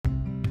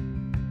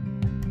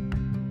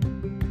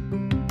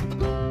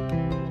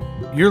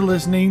You're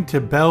listening to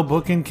Bell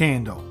Book and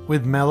Candle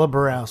with Mela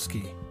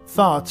Borowski.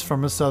 Thoughts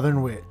from a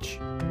Southern Witch.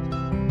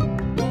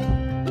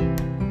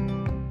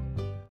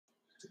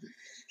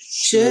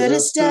 Should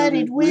have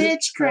studied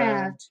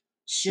witchcraft.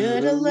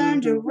 Should have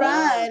learned to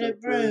ride a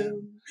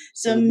broom.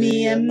 So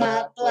me and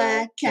my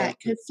black cat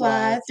could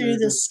fly through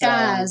the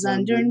skies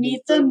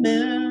underneath the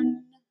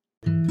moon.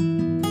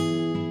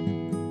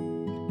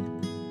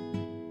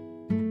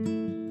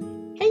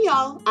 Hey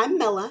y'all, I'm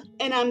Mela,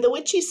 and I'm the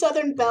Witchy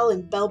Southern Belle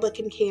in Bell Book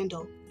and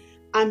Candle.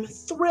 I'm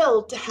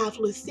thrilled to have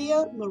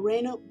Lucia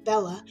Moreno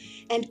Bella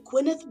and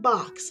Gwyneth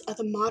Box of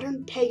the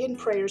Modern Pagan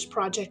Prayers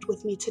Project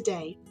with me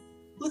today.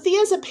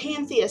 Lucia is a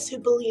pantheist who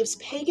believes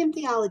pagan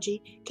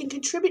theology can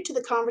contribute to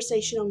the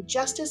conversation on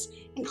justice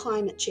and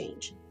climate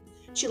change.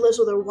 She lives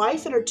with her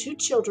wife and her 2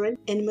 children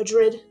in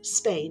Madrid,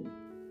 Spain.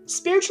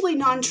 Spiritually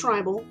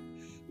non-tribal,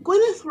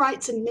 Gwyneth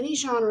writes in many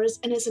genres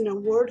and is an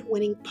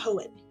award-winning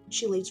poet.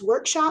 She leads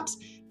workshops,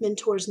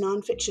 mentors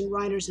nonfiction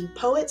writers and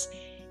poets,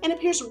 and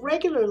appears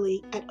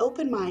regularly at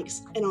open mics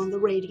and on the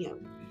radio.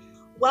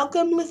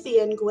 Welcome,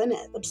 Lucia and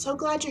Gwyneth. I'm so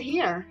glad you're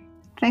here.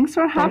 Thanks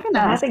for having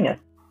us.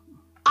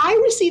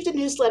 I received a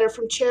newsletter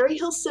from Cherry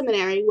Hill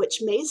Seminary,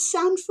 which may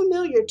sound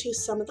familiar to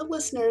some of the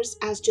listeners,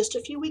 as just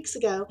a few weeks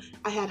ago,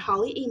 I had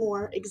Holly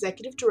Emore,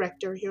 Executive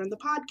Director, here on the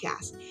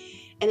podcast.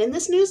 And in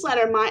this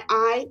newsletter, my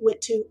eye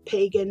went to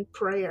pagan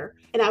prayer,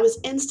 and I was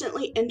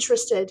instantly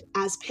interested,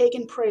 as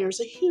pagan prayer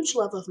is a huge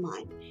love of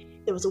mine.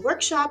 There was a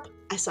workshop,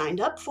 I signed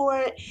up for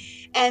it,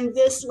 and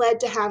this led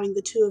to having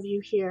the 2 of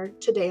you here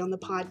today on the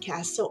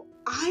podcast. So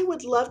I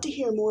would love to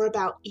hear more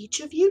about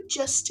each of you,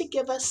 just to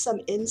give us some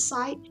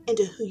insight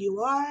into who you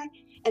are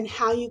and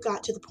how you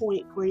got to the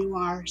point where you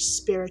are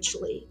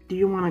spiritually. Do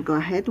you want to go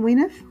ahead,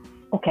 Gwyneth?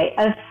 Okay,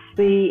 as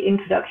the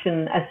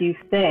introduction, as you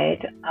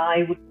said,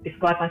 I would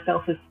describe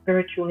myself as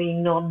spiritually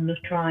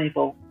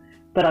non-tribal,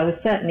 but I was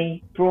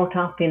certainly brought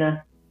up in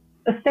a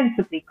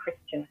ostensibly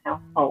Christian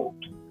household.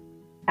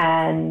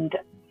 And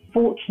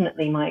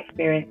fortunately, my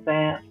experience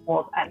there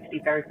was actually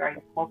very,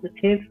 very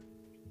positive.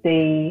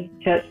 The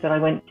church that I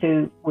went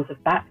to was a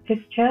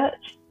Baptist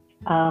church,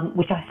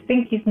 which I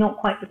think is not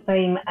quite the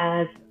same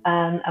as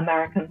an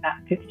American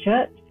Baptist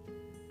church,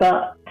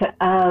 but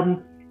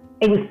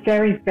it was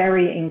very,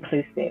 very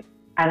inclusive.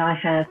 And I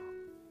have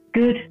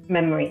good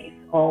memories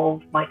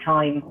of my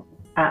time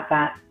at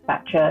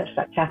that church,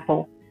 that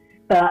chapel,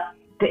 but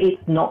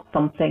it's not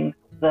something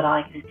that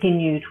I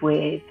continued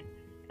with.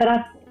 But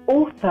I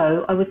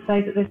would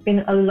say that there's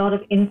been a lot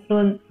of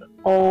influence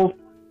of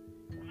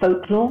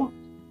folklore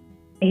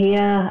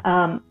here.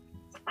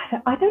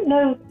 I don't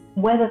know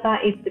whether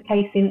that is the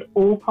case in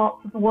all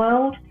parts of the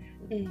world,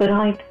 but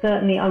I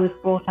was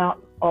brought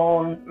up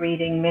on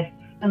reading myths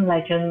and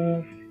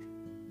legends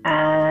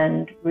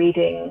and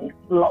reading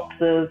lots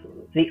of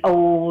the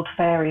old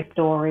fairy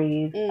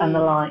stories and the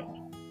like.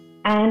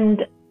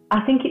 And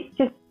I think it's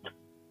just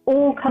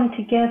all come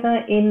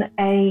together in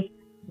a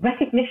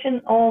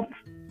recognition of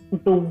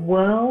the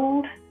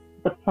world,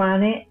 the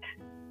planet,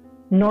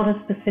 not a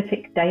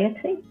specific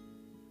deity.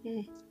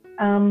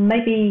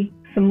 Maybe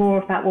some more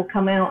of that will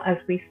come out as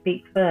we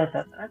speak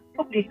further. That's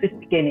probably a good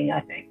beginning, I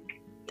think.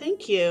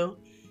 Thank you.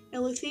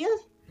 And Lucia?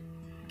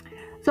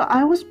 So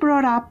I was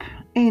brought up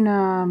in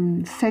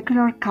a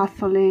secular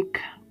Catholic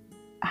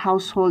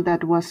household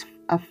that was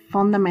a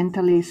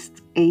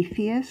fundamentalist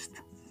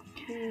atheist,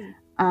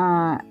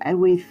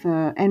 with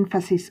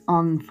emphasis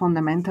on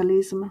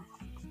fundamentalism,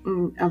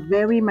 a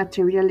very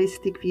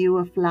materialistic view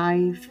of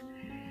life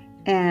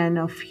and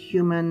of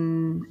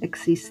human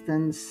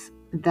existence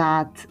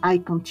that I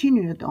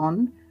continued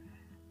on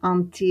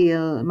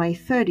until my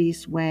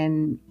 30s,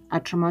 when a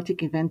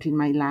traumatic event in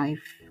my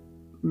life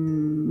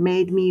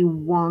made me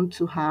want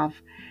to have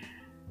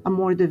a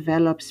more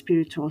developed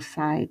spiritual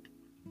side.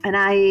 And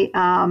I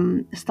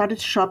started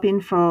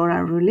shopping for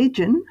a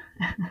religion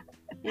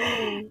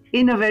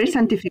in a very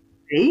scientific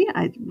way.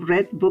 I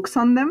read books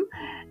on them,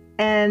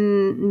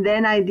 and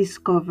then I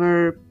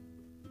discovered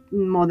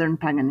modern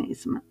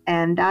paganism.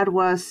 And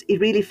it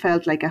really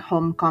felt like a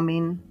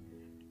homecoming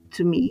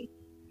to me.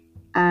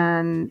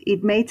 And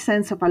it made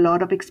sense of a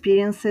lot of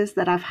experiences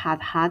that I've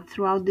had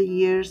throughout the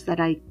years that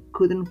I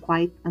couldn't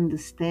quite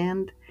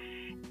understand.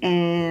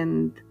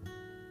 And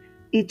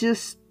it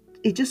just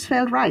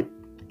felt right.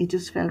 It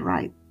just felt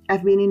right.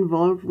 I've been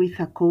involved with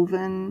a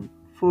coven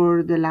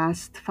for the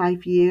last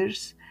 5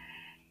 years,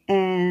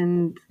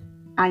 and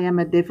I am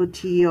a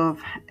devotee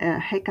of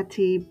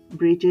Hecate,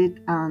 Bridget,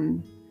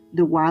 and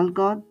the wild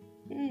god,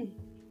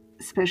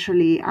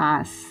 especially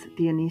as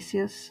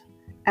Dionysius.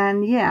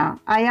 And yeah,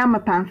 I am a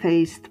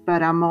pantheist,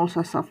 but I'm also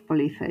a soft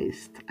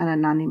polytheist and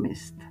an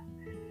animist.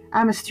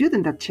 I'm a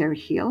student at Cherry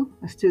Hill,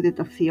 a student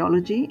of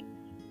theology,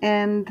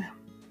 and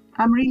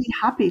I'm really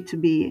happy to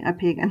be a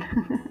pagan.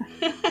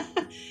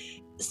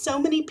 So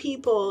many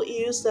people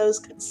use those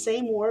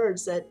same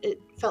words, that it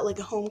felt like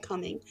a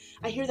homecoming.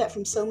 I hear that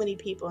from so many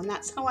people, and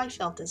that's how I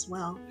felt as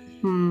well.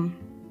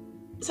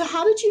 So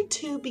how did you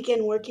 2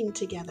 begin working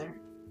together?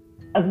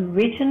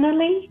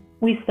 Originally,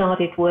 we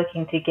started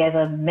working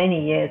together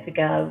many years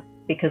ago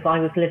because I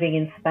was living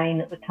in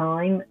Spain at the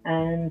time,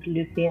 and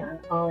Lucia and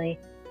I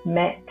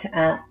met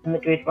at the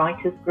Madrid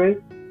Writers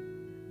Group.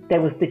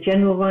 There was the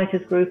general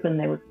writers group and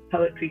there was the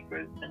poetry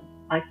group, and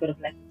I sort of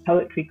led the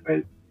poetry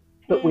group,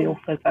 but we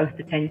also both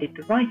attended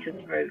the writers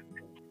group.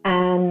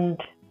 And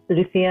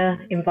Lucia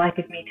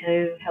invited me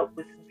to help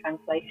with some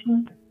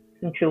translations,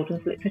 some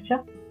children's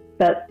literature.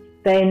 But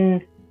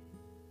then,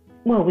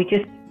 well, we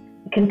just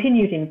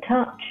continued in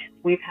touch.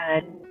 We've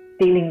had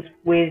dealings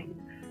with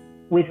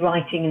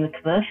writing in the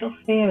commercial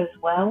sphere as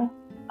well,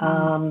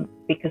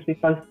 because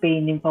we've both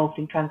been involved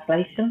in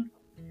translation.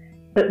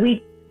 But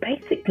we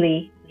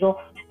basically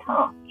lost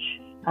touch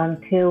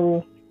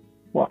until,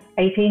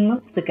 18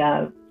 months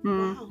ago.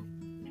 Wow.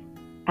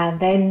 And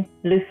then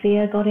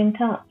Lucia got in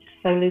touch.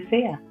 So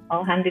Lucia,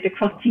 I'll hand it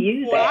across to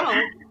you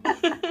Wow.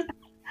 then.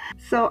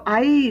 So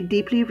I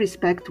deeply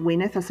respect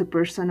Gwyneth as a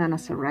person and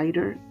as a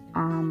writer.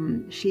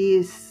 She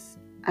is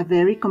a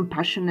very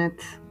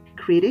compassionate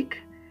critic,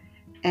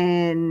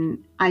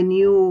 and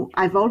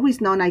I've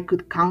always known I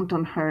could count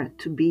on her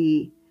to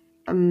be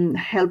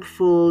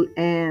helpful,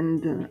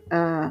 and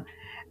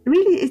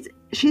really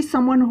she's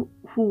someone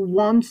who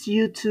wants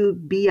you to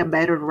be a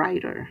better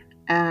writer,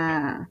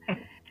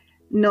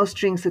 no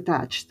strings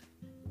attached.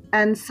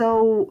 And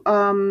so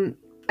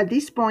at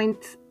this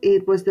point,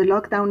 it was the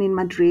lockdown in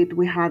Madrid.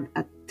 We had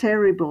a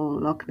terrible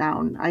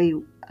lockdown.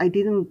 I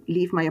didn't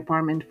leave my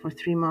apartment for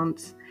 3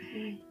 months.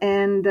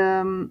 And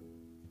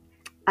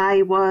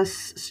I was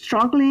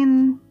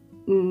struggling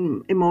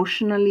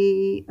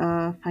emotionally,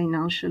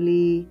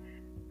 financially,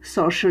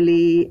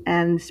 socially,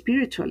 and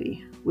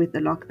spiritually with the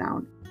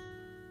lockdown.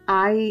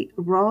 I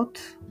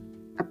wrote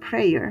a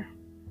prayer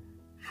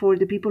for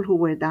the people who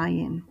were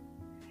dying,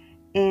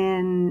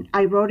 and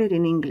I wrote it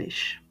in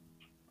English.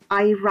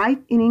 I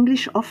write in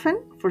English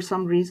often for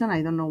some reason.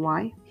 I don't know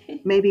why.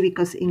 Maybe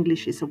because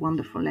English is a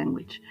wonderful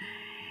language.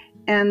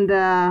 And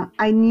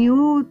I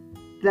knew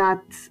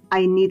that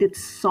I needed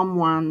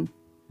someone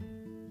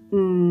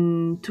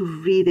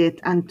to read it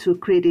and to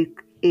critique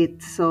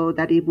it so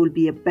that it would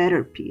be a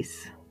better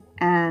piece.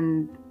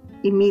 And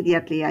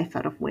immediately I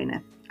thought of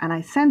Gwyneth and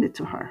I sent it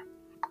to her.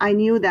 I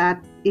knew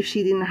that if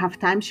she didn't have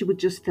time, she would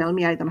just tell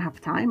me I don't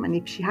have time. And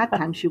if she had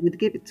time, she would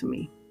give it to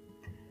me.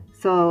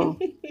 So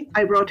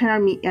I wrote her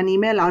an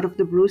email out of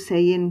the blue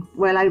saying,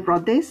 well, I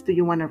wrote this. Do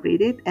you want to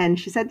read it? And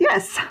she said,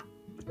 yes.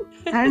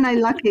 Aren't I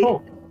lucky?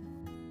 Oh.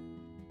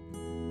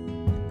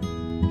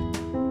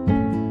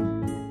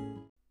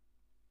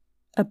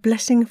 A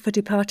blessing for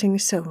departing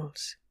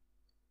souls.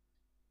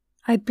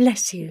 I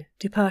bless you,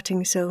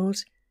 departing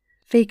souls,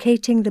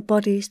 vacating the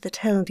bodies that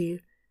held you,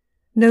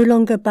 no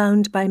longer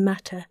bound by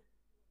matter,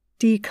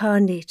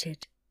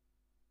 decarnated.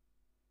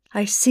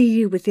 I see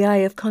you with the eye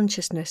of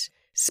consciousness,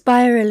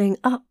 spiraling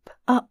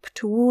up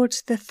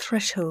towards the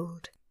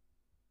threshold.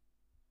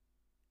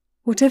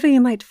 Whatever you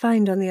might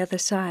find on the other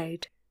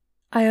side,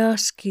 I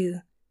ask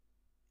you,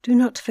 do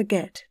not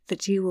forget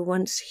that you were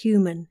once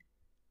human,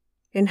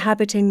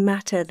 inhabiting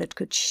matter that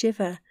could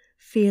shiver,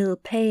 feel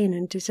pain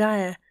and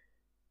desire,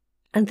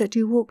 and that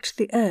you walked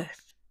the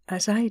earth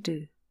as I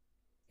do,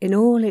 in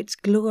all its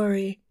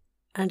glory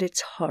and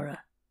its horror.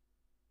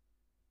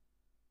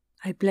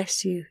 I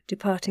bless you,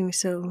 departing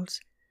souls,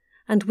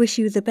 and wish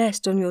you the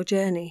best on your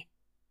journey.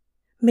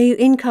 May you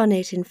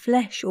incarnate in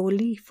flesh or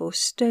leaf or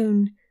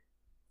stone,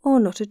 or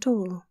not at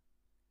all,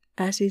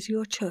 as is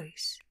your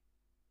choice.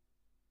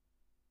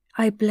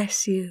 I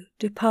bless you,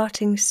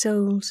 departing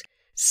souls,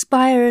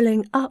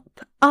 spiraling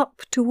up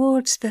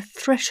towards the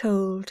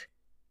threshold.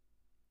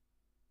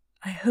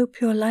 I hope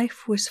your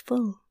life was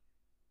full.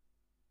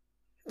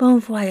 Bon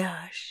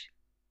voyage.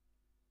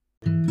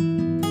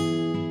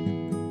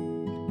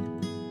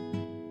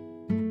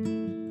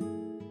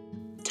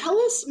 Tell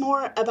us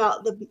more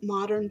about the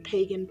Modern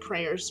Pagan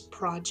Prayers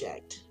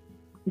project.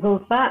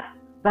 Well,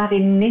 that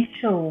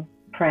initial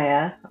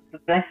prayer, the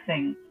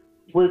blessing,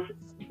 was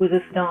a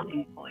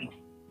starting point.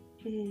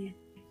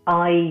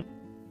 I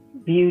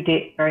viewed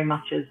it very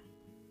much as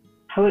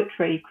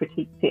poetry,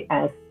 critiqued it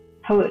as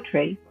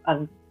poetry,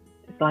 and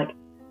it's like,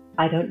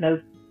 I don't know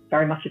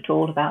very much at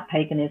all about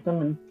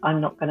paganism, and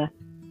I'm not going to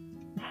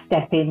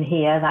step in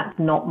here. That's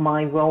not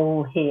my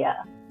role here.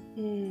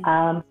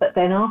 But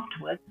then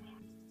afterwards,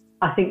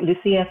 I think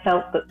Lucia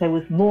felt that there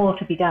was more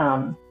to be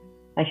done,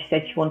 and she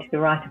said she wanted to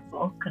write a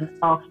book and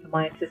asked for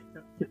my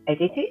assistance to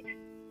edit it.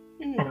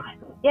 And I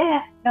thought,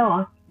 yeah,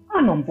 no,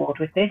 I'm on board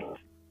with this.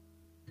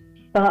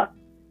 But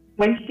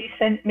when she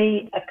sent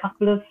me a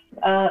couple of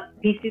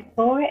pieces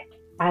for it,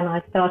 and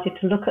I started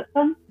to look at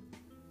them,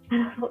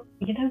 and I thought,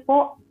 you know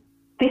what?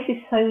 This is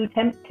so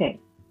tempting.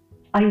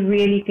 I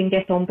really can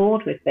get on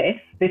board with this.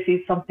 This is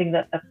something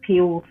that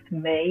appeals to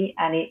me,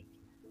 and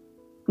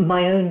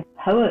my own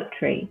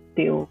poetry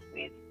deals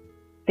with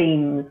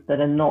themes that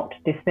are not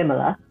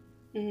dissimilar.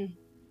 And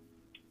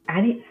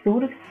it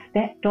sort of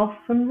stepped off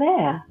from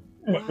there.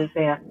 And it was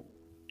there.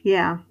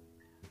 Yeah.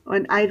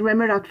 And I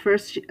remember at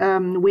first,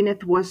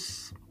 Gwyneth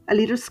was a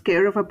little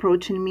scared of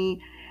approaching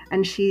me,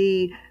 and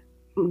she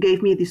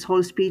gave me this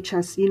whole speech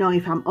as,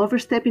 if I'm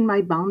overstepping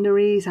my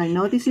boundaries, I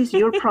know this is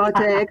your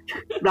project,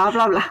 blah,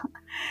 blah, blah.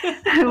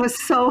 I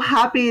was so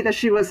happy that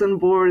she was on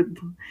board.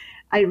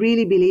 I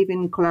really believe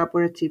in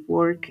collaborative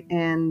work,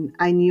 and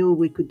I knew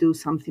we could do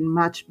something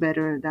much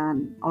better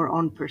than our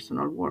own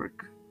personal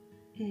work.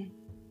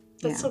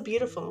 That's so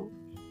beautiful.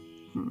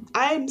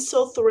 I'm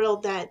so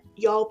thrilled that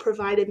y'all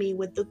provided me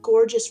with the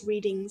gorgeous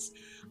readings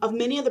of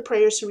many of the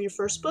prayers from your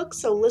first book.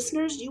 So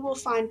listeners, you will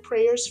find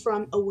prayers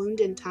from A Wound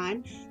in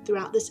Time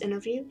throughout this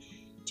interview.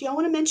 Do y'all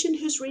want to mention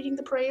who's reading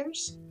the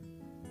prayers?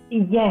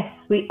 Yes,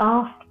 we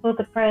asked for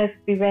the prayers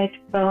to be read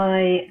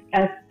by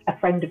a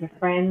friend of a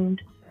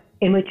friend,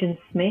 Imogen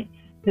Smith,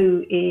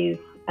 who is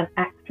an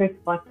actress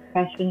by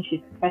profession.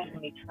 She's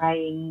professionally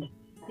trained.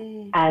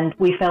 And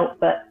we felt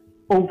that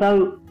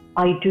although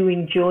I do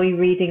enjoy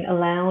reading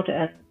aloud,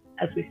 and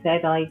as we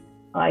said,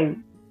 I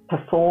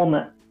perform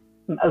at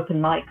some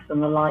open mics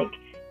and the like,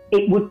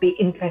 it would be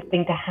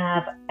interesting to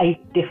have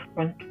a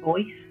different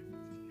voice.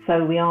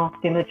 So we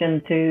asked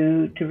Imogen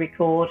to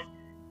record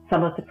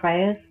some of the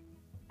prayers,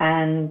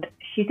 and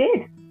she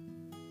did.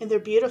 And they're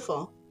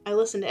beautiful. I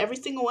listened to every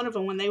single one of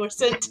them when they were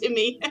sent to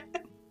me.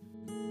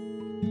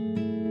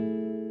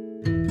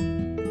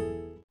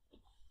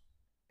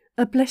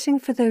 A blessing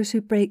for those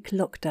who break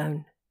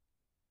lockdown.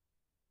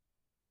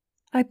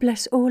 I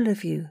bless all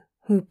of you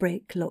who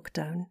break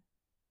lockdown.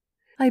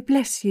 I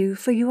bless you,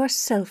 for you are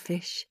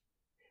selfish.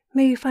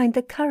 May you find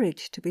the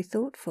courage to be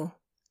thoughtful.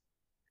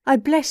 I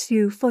bless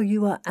you, for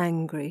you are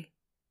angry.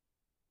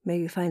 May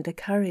you find the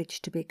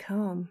courage to be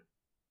calm.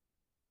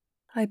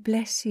 I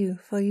bless you,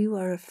 for you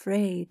are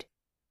afraid.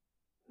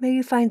 May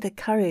you find the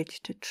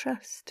courage to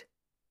trust.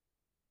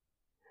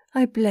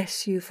 I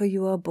bless you, for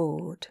you are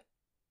bored.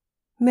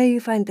 May you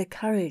find the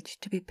courage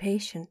to be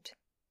patient.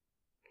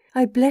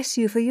 I bless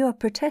you, for you are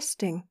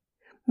protesting.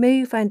 May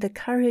you find the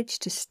courage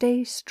to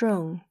stay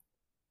strong.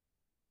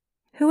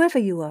 Whoever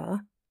you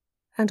are,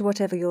 and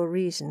whatever your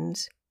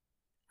reasons,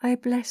 I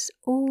bless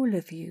all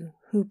of you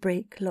who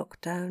break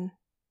lockdown.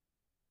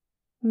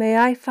 May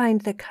I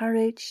find the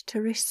courage to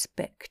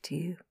respect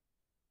you.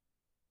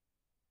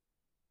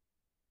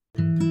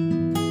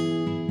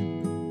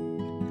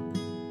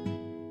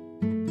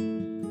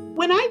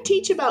 When I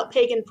teach about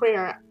pagan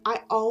prayer,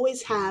 I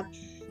always have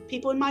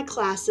people in my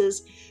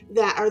classes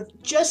that are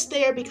just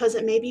there because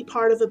it may be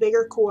part of a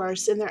bigger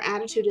course, and their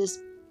attitude is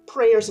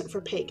prayer isn't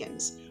for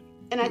pagans.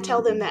 And I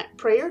tell them that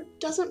prayer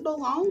doesn't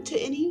belong to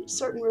any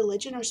certain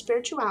religion or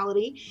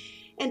spirituality,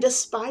 and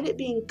despite it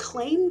being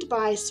claimed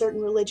by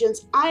certain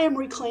religions, I am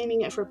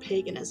reclaiming it for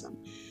paganism.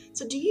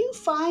 So do you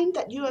find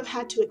that you have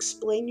had to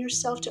explain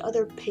yourself to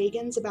other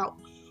pagans about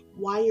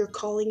why you're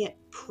calling it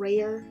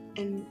prayer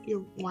and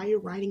why you're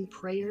writing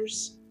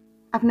prayers?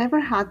 I've never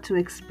had to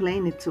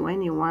explain it to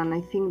anyone.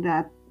 I think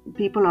that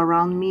people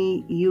around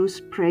me use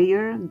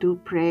prayer, do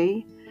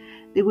pray.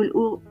 They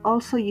will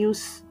also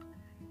use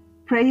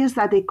prayers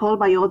that they call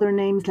by other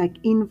names like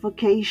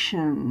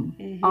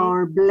invocation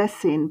or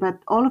blessing, but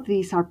all of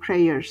these are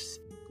prayers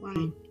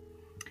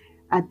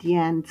at the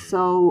end.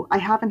 So I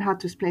haven't had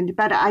to explain it,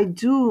 but I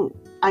do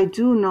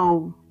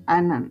know,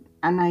 and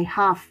I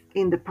have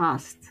in the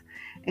past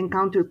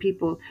encountered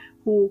people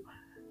who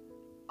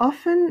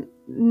often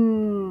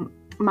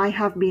might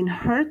have been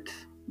hurt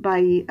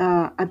by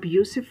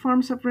abusive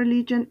forms of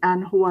religion,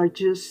 and who are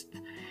just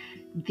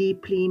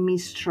deeply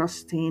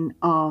mistrusting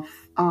of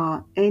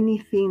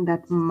anything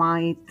that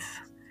might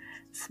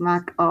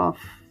smack of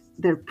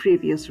their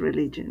previous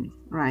religion,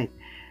 right?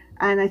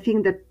 And I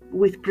think that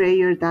with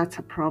prayer, that's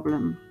a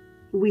problem.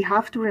 We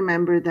have to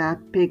remember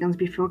that pagans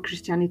before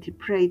Christianity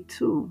prayed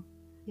too.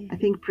 I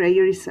think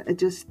prayer is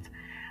just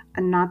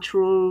a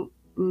natural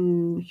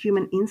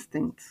human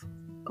instinct.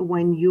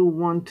 When you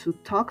want to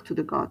talk to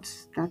the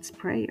gods, that's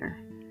prayer.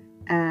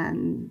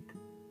 And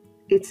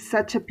it's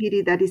such a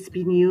pity that it's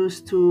been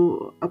used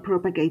to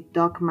propagate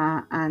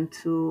dogma and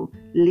to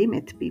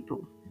limit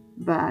people.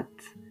 But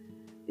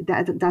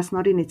that's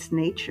not in its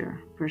nature,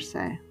 per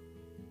se.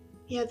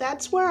 Yeah,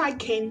 that's where I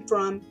came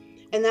from.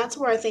 And that's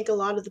where I think a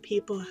lot of the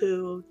people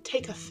who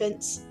take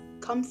offense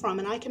come from.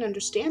 And I can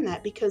understand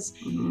that because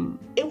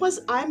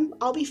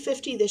I'll be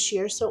 50 this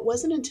year. So it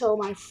wasn't until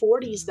my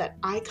 40s that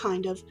I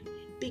kind of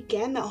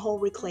began that whole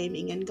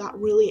reclaiming and got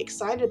really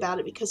excited about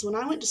it. Because when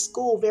I went to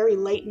school very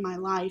late in my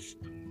life,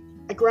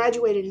 I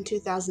graduated in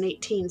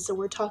 2018, so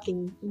we're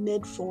talking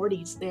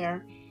mid-40s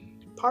there.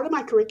 Part of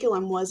my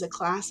curriculum was a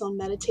class on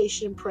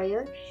meditation and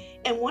prayer,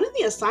 and one of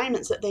the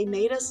assignments that they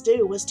made us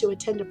do was to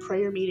attend a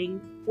prayer meeting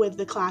with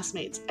the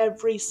classmates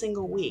every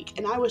single week,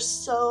 and I was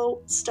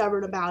so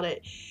stubborn about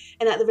it.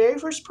 And at the very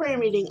first prayer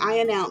meeting, I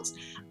announced,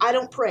 I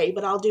don't pray,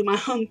 but I'll do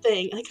my own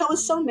thing. Like, I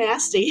was so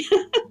nasty.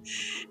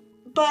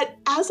 But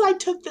as I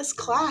took this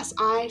class,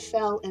 I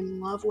fell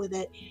in love with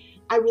it.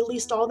 I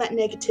released all that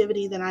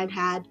negativity that I'd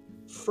had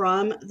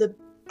from the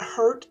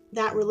hurt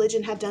that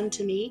religion had done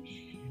to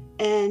me,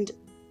 and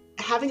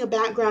having a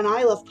background,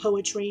 I love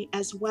poetry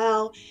as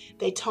well.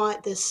 They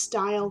taught this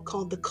style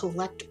called the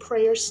collect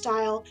prayer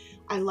style.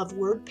 I love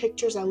word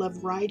pictures. I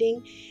love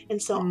writing.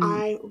 And so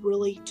I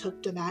really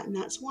took to that. And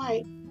that's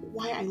why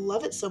I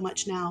love it so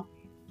much now.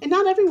 And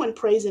not everyone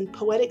prays in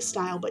poetic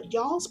style, but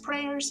y'all's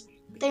prayers,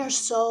 they are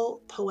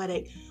so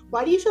poetic.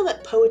 Why do you feel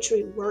that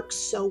poetry works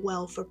so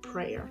well for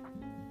prayer?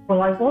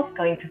 Well, I was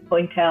going to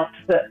point out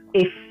that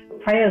if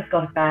prayer's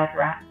got a bad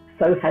rap,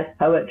 so has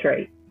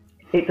poetry.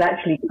 It's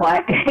actually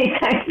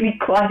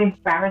quite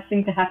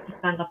embarrassing to have to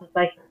stand up and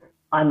say,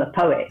 I'm a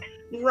poet.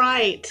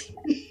 Right.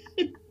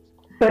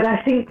 But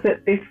I think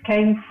that this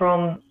came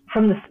from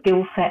the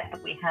skill set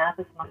that we have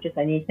as much as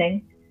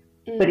anything.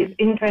 But it's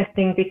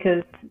interesting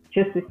because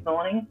just this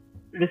morning,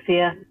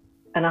 Lucia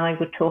and I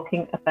were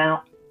talking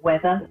about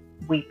whether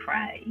we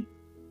pray.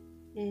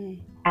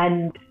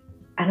 And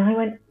I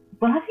went,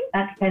 well, I think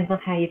that depends on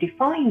how you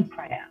define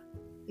prayer.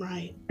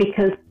 Right.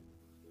 Because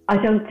I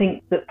don't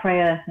think that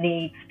prayer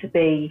needs to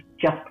be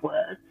just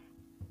words.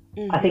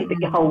 I think that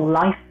your whole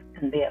life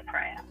can be a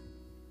prayer.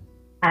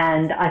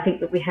 And I think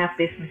that we have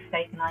this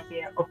mistaken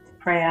idea of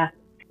prayer.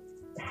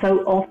 So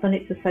often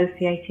it's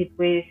associated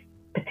with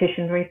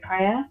petitionary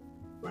prayer,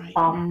 right.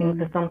 Asking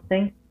for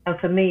something. And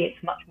for me,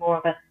 it's much more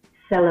of a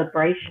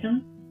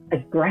celebration, a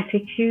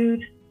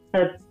gratitude,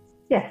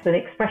 an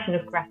expression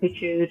of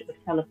gratitude, of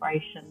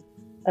celebration,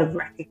 of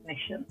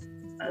recognition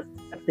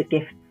of the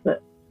gifts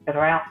that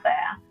are out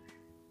there.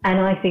 And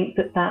I think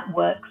that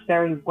works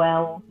very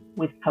well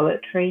with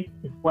poetry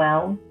as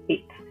well.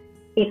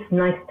 It's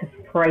nice to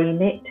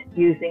frame it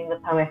using the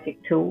poetic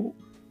tools.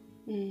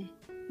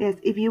 Yes,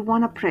 if you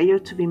want a prayer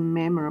to be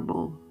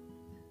memorable,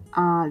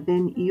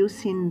 then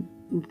using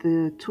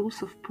the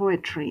tools of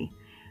poetry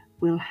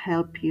will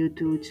help you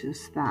do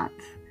just that.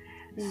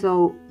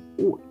 So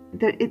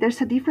there's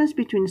a difference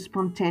between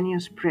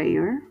spontaneous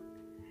prayer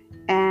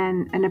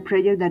and a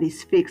prayer that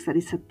is fixed, that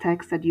is a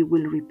text that you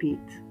will repeat.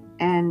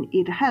 And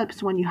it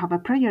helps when you have a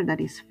prayer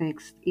that is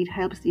fixed. It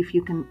helps if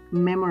you can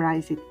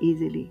memorize it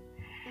easily.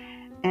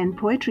 And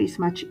poetry is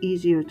much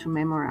easier to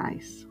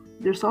memorize.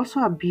 There's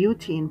also a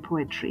beauty in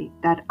poetry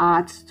that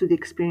adds to the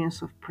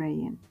experience of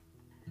praying.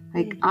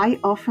 Like I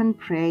often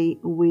pray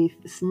with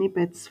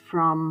snippets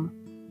from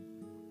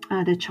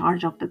the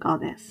Charge of the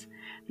Goddess,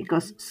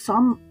 because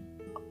some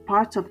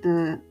parts of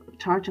the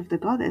Charge of the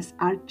Goddess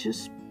are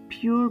just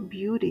pure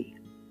beauty.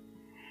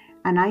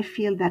 And I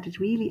feel that it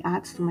really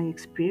adds to my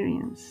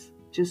experience,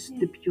 just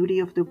the beauty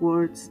of the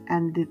words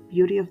and the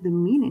beauty of the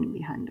meaning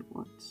behind the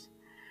words.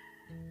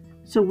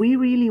 So we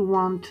really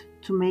want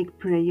to make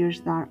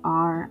prayers that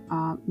are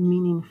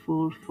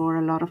meaningful for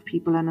a lot of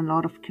people and a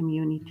lot of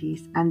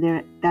communities, and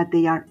that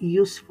they are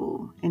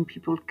useful and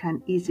people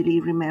can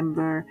easily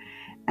remember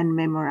and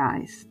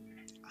memorize.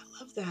 I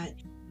love that.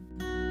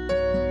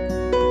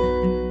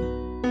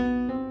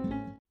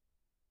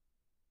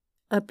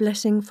 A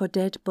blessing for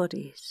dead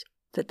bodies,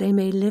 that they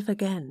may live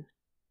again.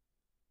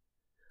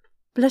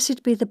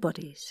 Blessed be the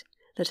bodies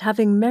that,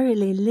 having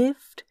merrily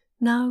lived,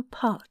 now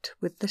part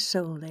with the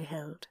soul they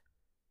held.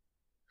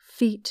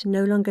 Feet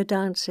no longer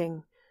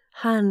dancing,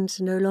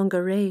 hands no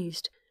longer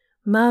raised,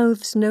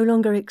 mouths no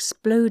longer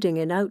exploding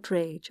in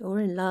outrage or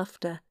in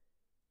laughter.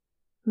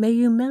 May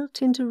you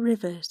melt into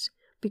rivers,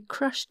 be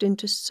crushed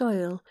into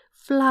soil,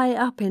 fly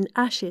up in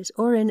ashes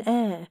or in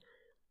air,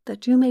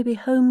 that you may be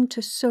home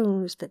to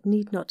souls that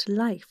need not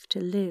life to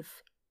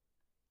live.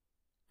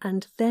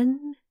 And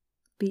then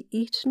be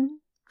eaten,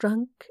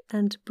 drunk,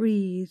 and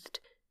breathed,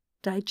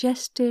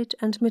 digested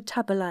and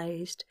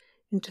metabolized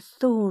into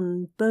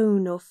thorn,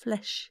 bone, or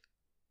flesh,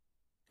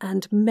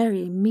 and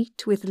merry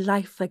meet with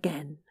life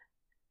again.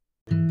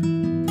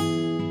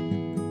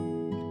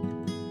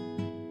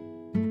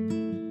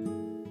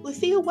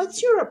 Lucia,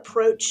 what's your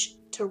approach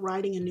to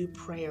writing a new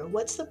prayer?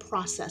 What's the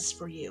process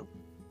for you?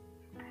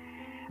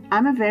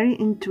 I'm a very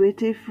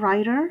intuitive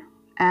writer,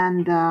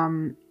 and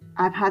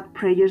I've had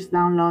prayers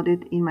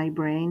downloaded in my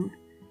brain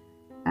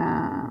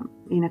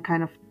in a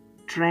kind of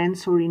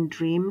trance or in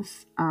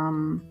dreams.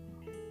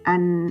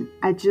 And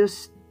I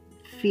just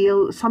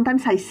feel,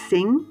 sometimes I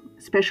sing,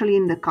 especially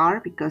in the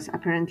car, because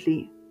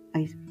apparently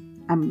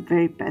I'm a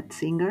very bad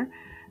singer.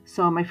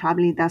 So my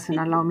family doesn't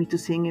allow me to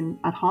sing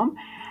at home.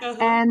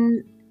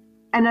 And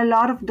a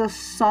lot of those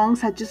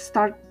songs, I just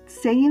start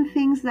saying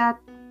things that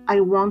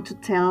I want to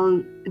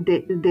tell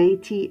the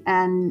deity,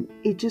 and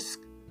it just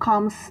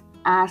comes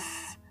as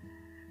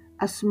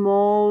a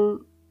small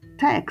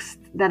text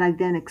that I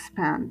then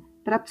expand.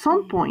 But at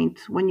some point,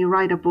 when you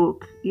write a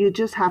book, you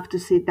just have to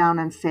sit down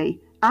and say,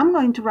 I'm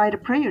going to write a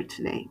prayer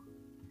today.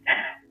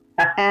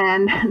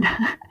 and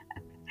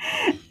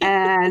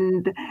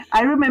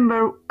I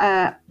remember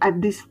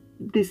at this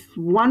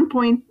one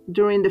point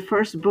during the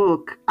first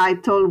book, I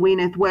told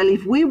Gwyneth, well,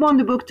 if we want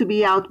the book to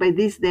be out by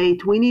this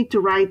date, we need to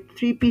write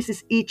 3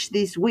 pieces each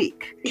this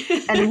week.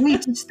 And we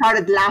just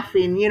started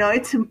laughing. You know,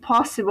 it's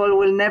impossible.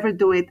 We'll never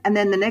do it. And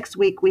then the next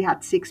week we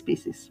had 6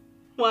 pieces.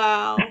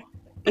 Wow.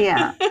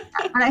 Yeah.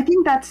 And I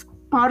think that's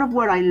part of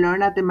what I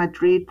learned at the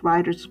Madrid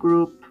Writers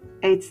Group.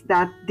 It's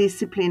that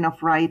discipline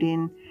of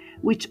writing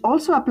which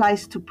also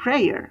applies to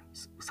prayer.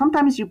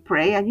 Sometimes you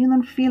pray and you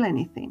don't feel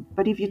anything,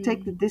 but if you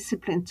take the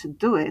discipline to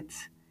do it,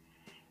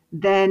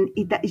 then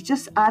it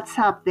just adds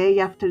up day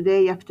after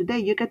day after day.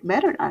 You get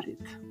better at it.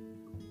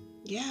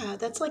 Yeah,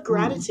 that's like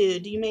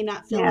gratitude. You may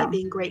not feel Yeah. like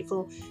being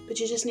grateful, but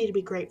you just need to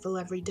be grateful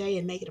every day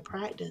and make it a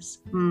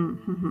practice.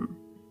 Mm-hmm.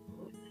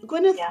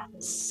 Gwyneth, Yeah.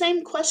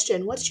 same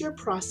question. What's your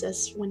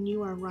process when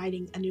you are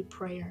writing a new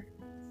prayer?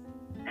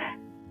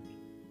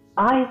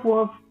 I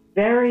was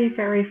very,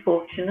 very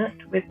fortunate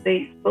with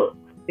these books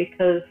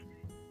because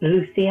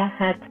Lucia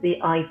had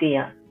the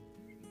idea.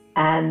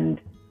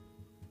 And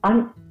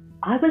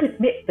I will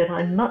admit that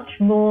I'm much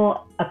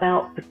more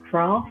about the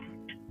craft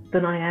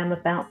than I am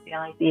about the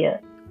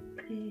idea.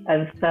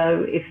 And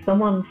so if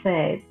someone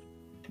says,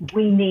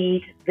 we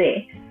need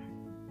this,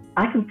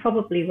 I can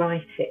probably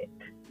write it.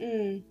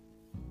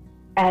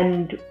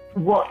 And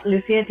what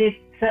Lucia did,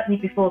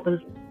 certainly before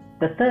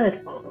the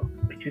third book,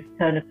 which was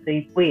Turn of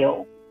the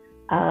Wheel,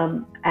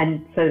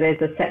 and so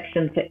there's a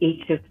section for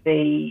each of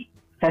the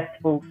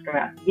festivals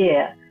throughout the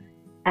year,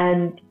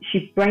 and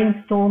she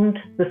brainstormed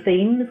the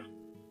themes,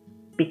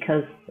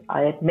 because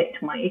I admit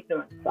to my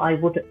ignorance, I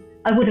would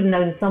have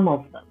known some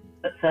of them,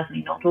 but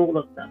certainly not all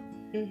of them.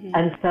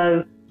 And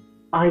so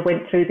I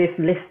went through this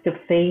list of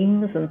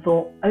themes and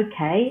thought,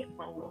 okay,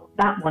 well,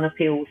 that one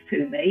appeals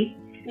to me.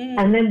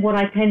 And then what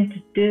I tend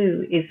to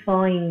do is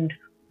find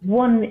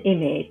one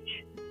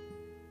image,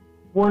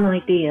 one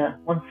idea,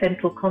 one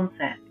central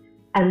concept,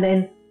 and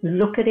then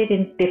look at it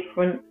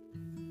from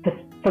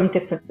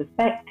different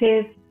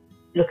perspectives,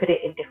 look at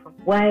it in different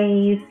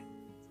ways,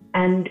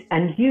 and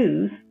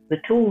use the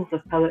tools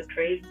of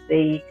poetry,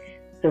 the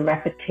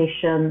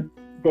repetition,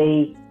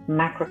 the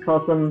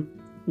macrocosm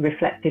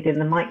reflected in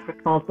the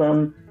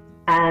microcosm,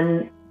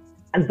 and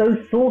those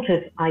sort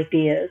of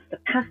ideas, the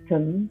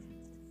patterns,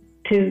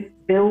 to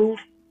build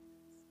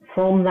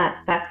from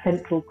that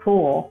central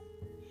core.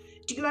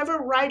 Do you ever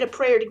write a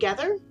prayer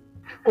together?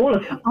 All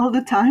of them. All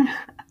the time.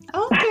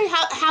 Okay,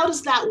 how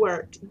does that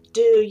work?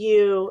 Do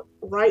you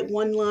write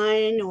one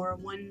line or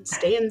one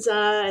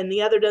stanza and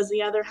the other does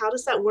the other? How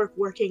does that work,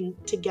 working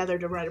together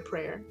to write a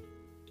prayer?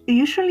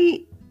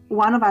 Usually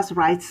one of us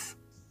writes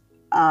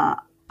a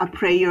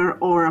prayer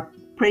or a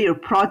prayer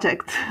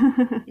project,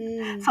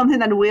 something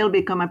that will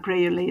become a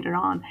prayer later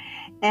on,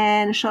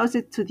 and shows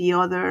it to the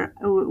other.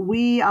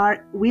 We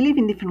live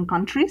in different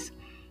countries,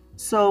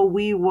 so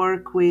we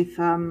work with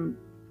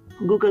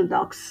Google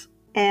Docs,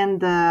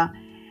 and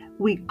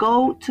we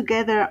go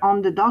together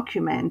on the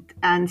document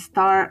and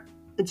start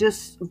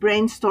just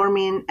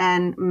brainstorming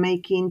and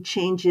making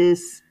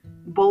changes,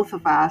 both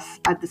of us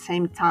at the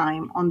same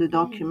time on the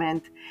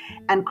document,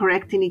 and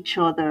correcting each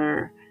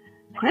other's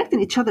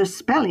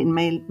spelling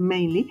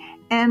mainly,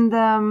 and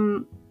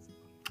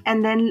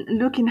then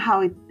looking how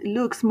it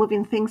looks,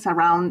 moving things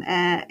around.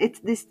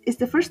 It's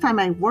the first time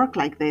I work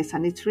like this,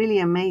 and it's really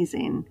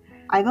amazing.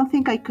 I don't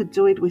think I could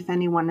do it with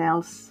anyone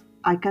else.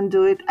 I can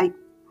do it.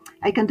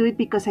 I can do it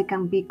because I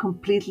can be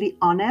completely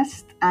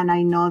honest, and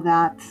I know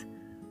that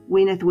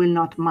Gwyneth will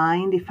not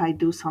mind if I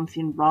do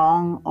something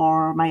wrong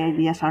or my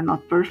ideas are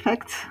not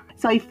perfect.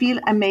 So I feel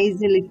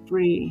amazingly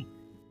free.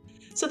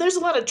 So there's a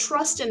lot of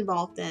trust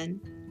involved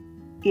then.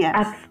 Yes.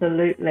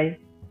 Absolutely.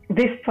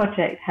 This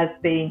project has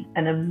been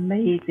an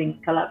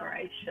amazing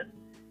collaboration.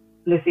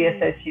 Lucia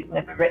says she's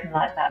never written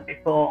like that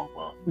before.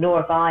 Well,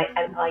 nor have I,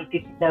 and I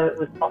didn't know it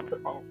was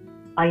possible.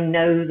 I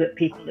know that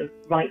people who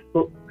write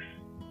books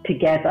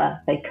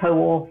together, they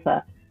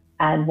co-author,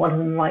 and one of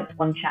them writes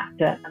one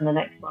chapter and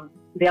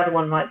the other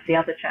one writes the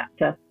other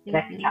chapter, the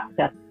next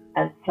chapter,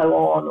 and so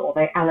on, or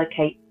they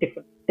allocate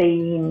different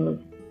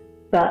themes.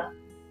 But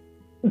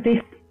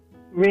this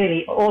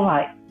really, all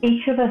right,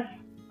 each of us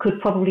could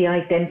probably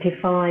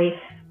identify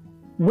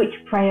which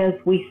prayers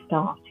we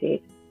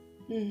started.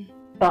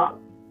 But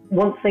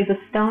once they were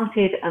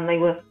started and they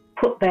were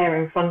put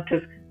there in front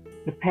of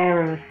the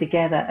pair of us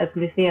together, as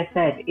Lucia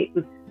said, it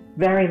was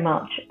very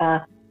much,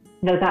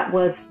 no, that's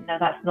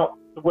not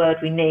the word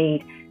we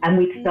need. And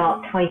we'd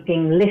start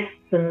typing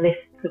lists and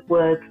lists of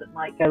words that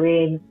might go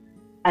in.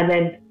 And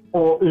then,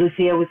 or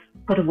Lucia would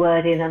put a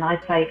word in and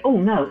I'd say, oh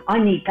no, I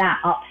need that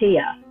up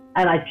here.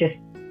 And I'd just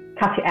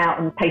cut it out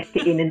and paste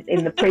it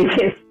in the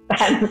previous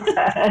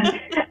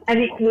and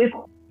it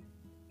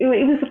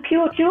was a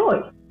pure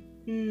joy.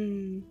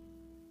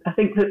 I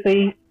think that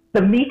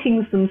the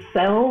meetings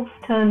themselves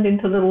turned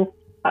into little,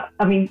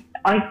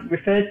 I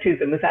referred to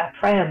them as our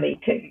prayer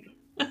meetings,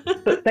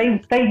 but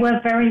they were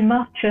very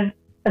much a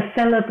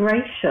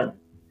celebration.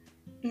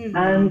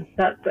 And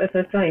that's, as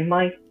I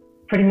say,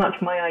 pretty much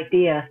my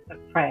idea of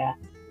prayer.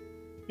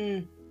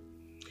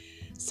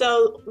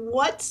 So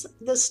what's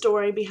the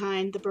story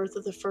behind the birth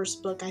of the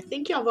first book? I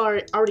think y'all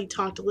have already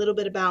talked a little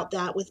bit about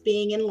that with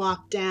being in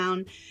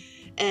lockdown,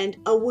 and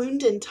A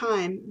Wound in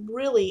Time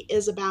really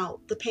is about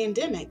the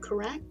pandemic,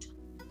 correct?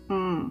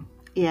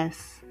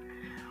 Yes.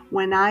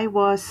 When I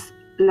was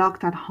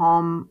locked at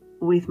home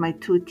with my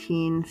two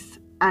teens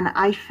and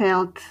I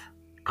felt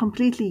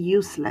completely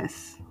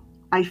useless,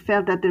 I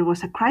felt that there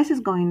was a crisis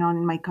going on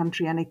in my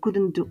country and I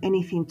couldn't do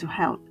anything to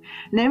help.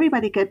 And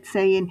everybody kept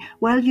saying,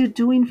 well, you're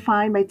doing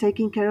fine by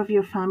taking care of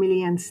your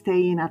family and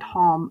staying at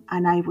home.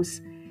 And I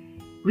was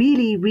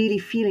really, really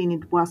feeling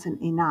it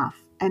wasn't enough.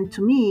 And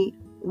to me,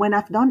 when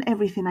I've done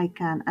everything I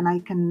can and I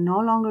can no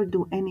longer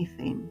do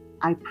anything,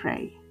 I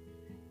pray.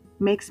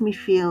 Makes me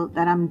feel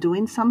that I'm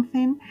doing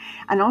something.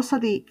 And also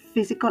the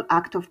physical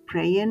act of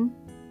praying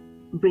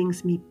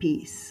brings me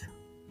peace.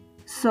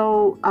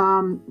 So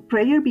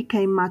prayer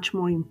became much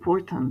more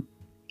important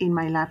in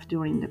my life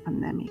during the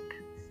pandemic.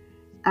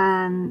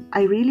 And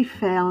I really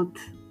felt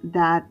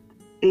that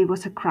it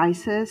was a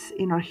crisis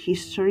in our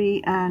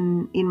history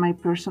and in my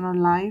personal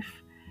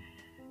life,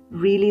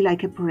 really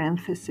like a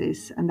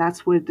parenthesis. And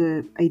that's where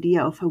the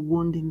idea of a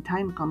wound in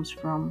time comes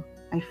from.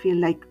 I feel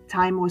like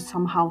time was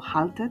somehow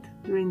halted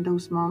during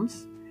those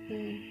months.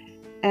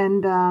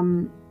 And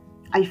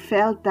I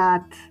felt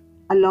that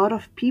a lot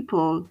of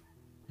people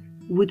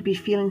would be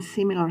feeling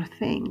similar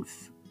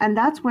things. And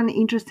that's one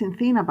interesting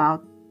thing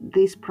about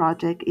this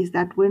project is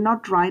that we're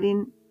not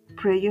writing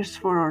prayers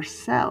for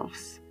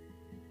ourselves.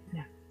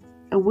 Yeah.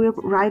 We're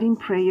writing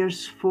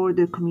prayers for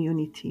the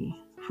community,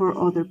 for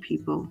other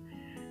people.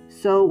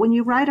 So when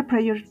you write a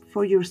prayer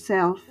for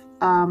yourself,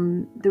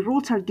 the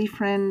rules are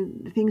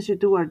different, the things you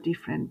do are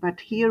different. But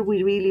here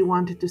we really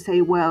wanted to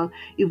say, well,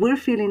 if we're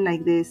feeling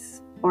like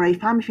this, or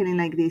if I'm feeling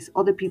like this,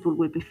 other people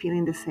will be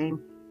feeling the same.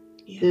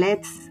 Yeah.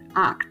 Let's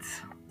act.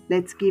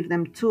 Let's give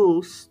them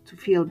tools to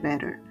feel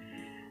better.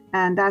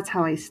 And that's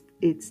how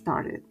it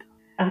started.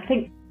 I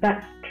think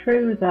that's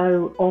true,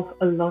 though, of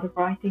a lot of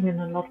writing, and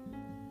a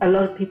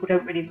lot of people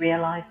don't really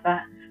realize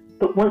that.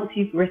 But once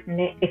you've written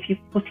it, if you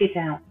put it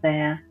out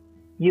there,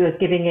 you are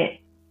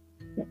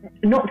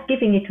not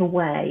giving it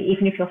away.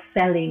 Even if you're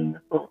selling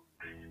the book,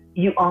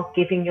 you are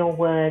giving your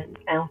words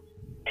out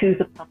to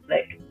the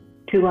public,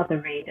 to other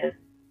readers,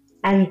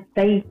 and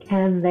they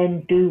can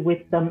then do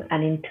with them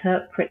and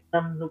interpret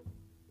them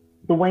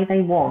the way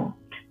they want,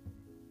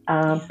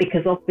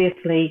 because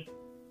obviously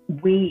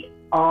we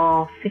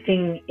are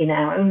sitting in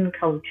our own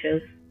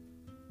cultures.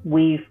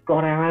 We've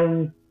got our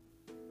own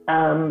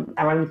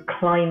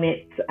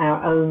climate,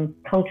 our own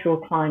cultural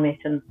climate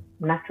and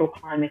natural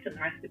climate and the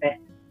rest of it.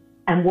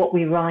 And what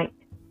we write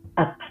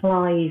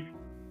applies,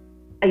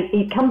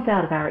 it comes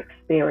out of our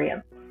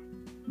experience.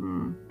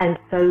 And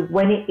so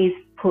when it is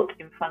put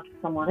in front of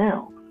someone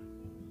else,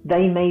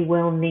 they may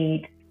well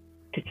need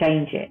to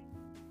change it.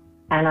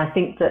 And I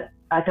think that,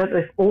 I don't know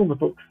if all the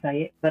books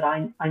say it, but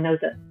I know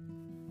that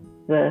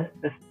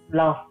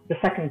the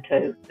second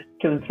two,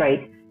 2 and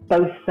 3,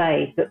 both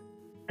say that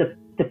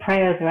the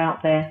prayers are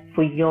out there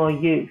for your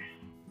use.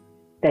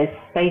 There's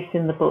space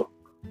in the book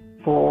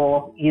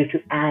for you to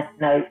add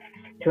notes,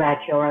 to add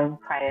your own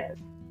prayers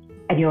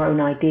and your own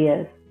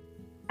ideas.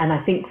 And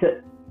I think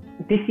that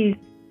this is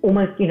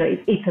almost,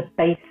 it's a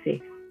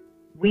basis.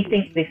 We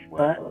think this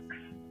works,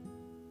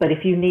 but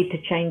if you need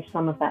to change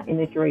some of that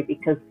imagery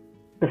because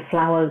the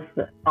flowers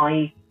that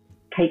I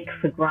take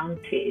for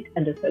granted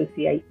and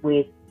associate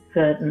with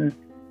certain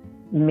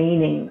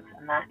meanings,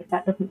 and that if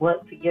that doesn't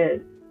work for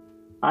you,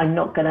 I'm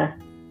not going to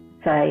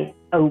say,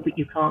 oh, but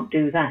you can't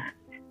do that.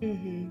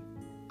 Mm-hmm.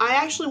 I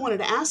actually wanted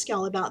to ask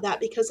y'all about that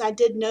because I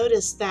did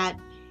notice that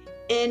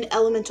in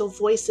Elemental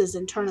Voices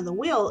and Turn of the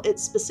Wheel, it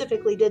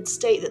specifically did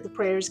state that the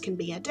prayers can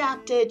be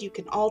adapted, you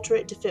can alter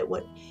it to fit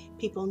what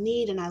people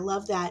need, and I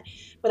love that.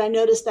 But I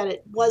noticed that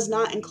it was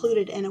not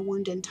included in A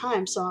Wound in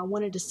Time, so I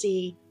wanted to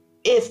see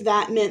if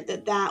that meant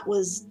that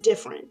was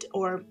different,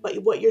 but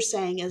what you're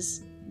saying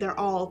is they're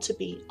all to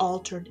be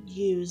altered,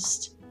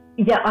 used.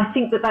 Yeah, I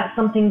think that that's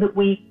something that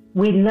we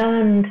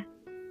learned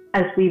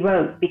as we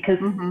wrote, because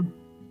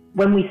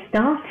when we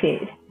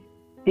started,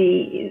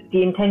 the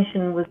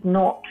intention was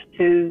not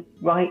to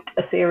write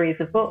a series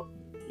of books.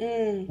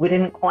 We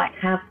didn't quite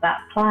have that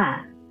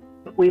plan,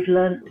 but we've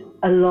learned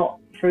a lot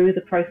through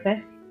the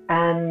process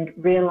and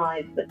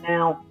realised that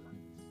now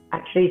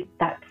actually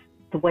that's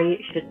the way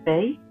it should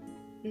be.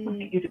 I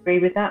think you'd agree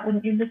with that,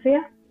 wouldn't you,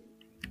 Lucia?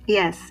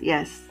 Yes.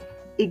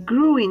 It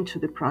grew into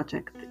the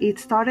project. It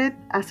started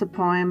as a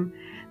poem,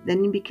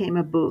 then it became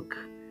a book.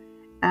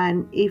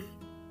 And if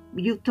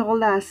you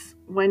told us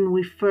when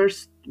we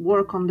first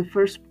worked on the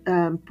first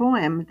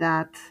poem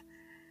that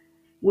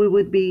we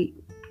would be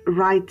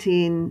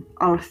writing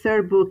our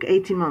third book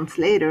 18 months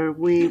later,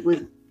 we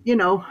would,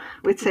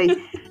 we'd say,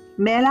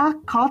 Mela,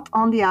 cut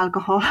on the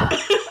alcohol.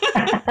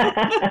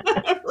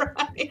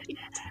 Right.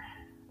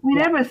 We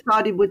never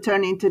thought it would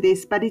turn into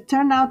this, but it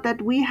turned out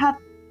that we had,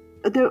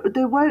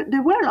 there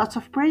were lots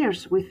of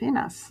prayers within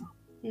us.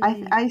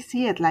 I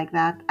see it like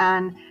that.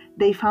 And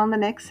they found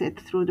an exit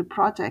through the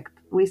project.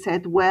 We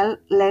said, well,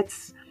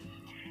 let's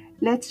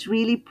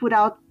really put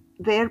out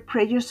their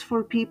prayers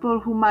for people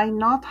who might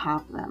not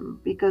have them,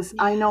 because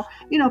I know,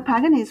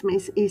 paganism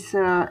is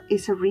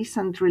a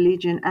recent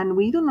religion, and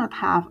we do not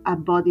have a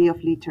body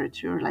of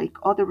literature like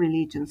other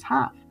religions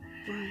have.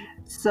 Right.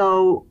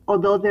 So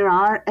although there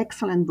are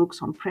excellent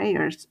books on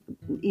prayers,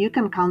 you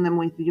can count them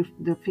with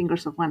the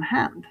fingers of one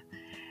hand.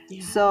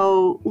 Yeah.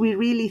 So we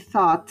really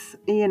thought,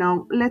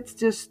 let's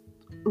just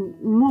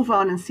move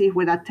on and see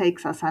where that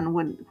takes us. And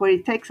where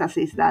it takes us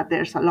is that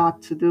there's a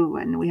lot to do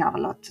and we have a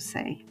lot to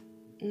say.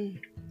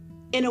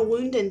 In A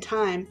Wound in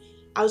Time,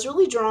 I was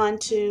really drawn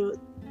to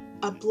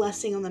A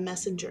Blessing on the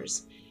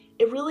Messengers.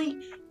 It really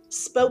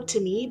spoke to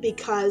me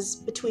because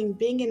between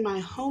being in my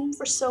home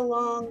for so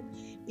long,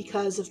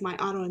 because of my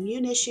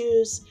autoimmune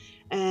issues,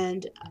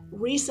 and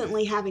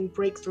recently having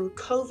breakthrough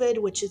COVID,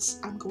 which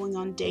I'm going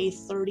on day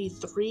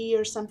 33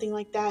 or something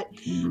like that,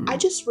 I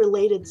just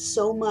related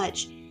so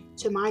much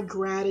to my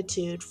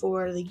gratitude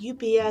for the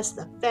UPS,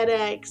 the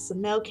FedEx, the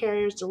mail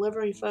carriers,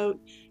 delivery folk,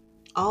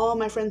 all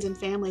my friends and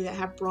family that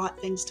have brought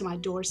things to my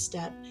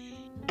doorstep.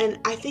 And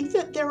I think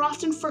that they're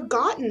often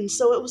forgotten.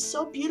 So it was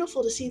so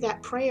beautiful to see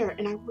that prayer.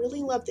 And I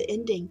really love the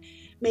ending.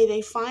 May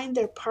they find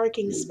their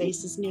parking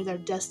spaces near their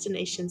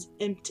destinations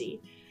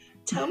empty.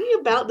 Tell me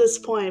about this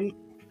poem.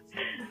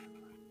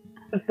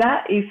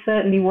 That is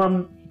certainly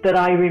one that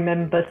I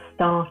remember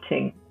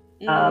starting.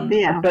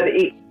 But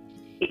it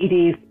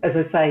is, as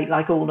I say,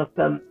 like all of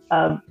them,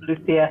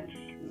 Lucia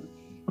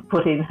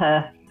put in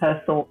her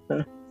thoughts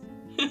and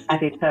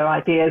added her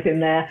ideas in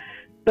there.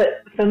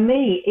 But for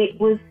me,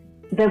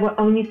 there were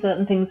only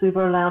certain things we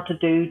were allowed to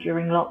do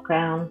during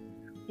lockdown.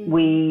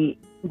 We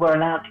were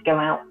allowed to go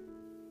out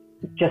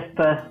just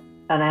for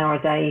an hour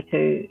a day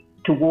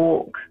to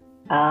walk,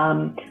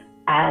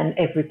 and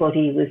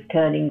everybody was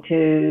turning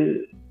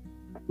to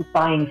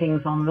buying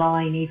things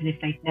online, even if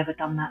they'd never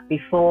done that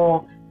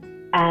before.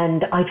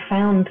 And I'd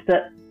found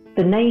that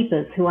the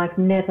neighbours who I've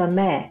never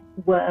met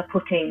were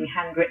putting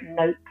handwritten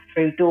notes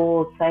through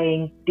doors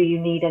saying, do you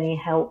need any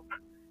help?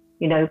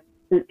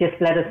 Just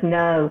let us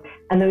know.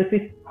 And there was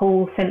this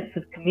whole sense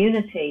of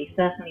community,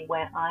 certainly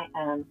where I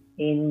am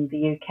in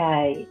the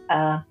UK.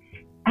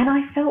 And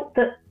I felt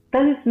that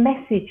those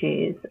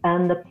messages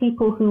and the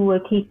people who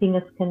were keeping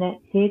us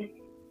connected,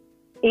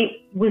 it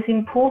was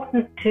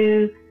important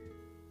to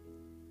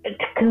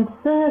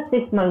conserve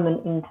this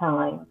moment in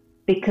time,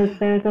 because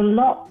there's a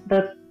lot,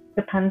 the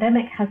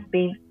pandemic has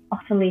been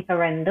utterly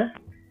horrendous,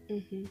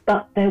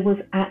 but there was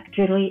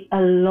actually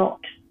a lot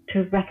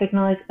to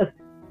recognise of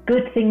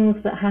good things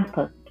that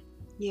happened.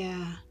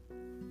 Yeah,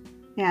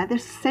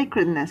 there's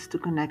sacredness to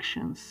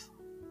connections.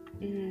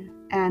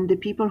 And the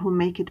people who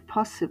make it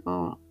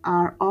possible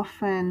are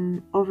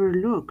often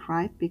overlooked,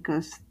 right?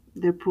 Because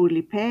they're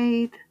poorly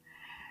paid,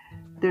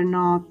 they're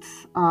not,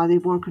 they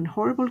work in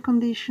horrible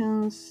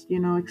conditions,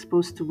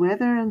 exposed to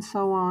weather and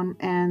so on.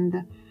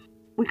 And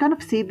we kind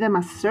of see them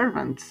as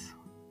servants.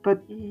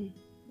 But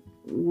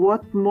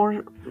what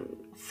more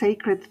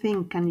sacred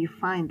thing can you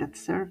find at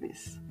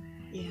service?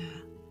 Yeah.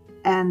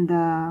 And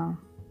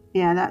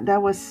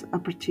that was a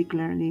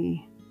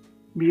particularly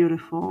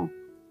beautiful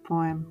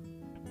poem.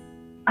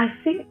 I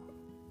think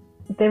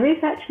there is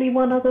actually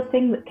one other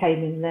thing that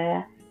came in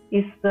there,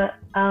 is that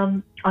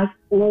I've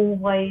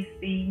always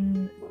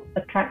been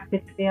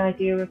attracted to the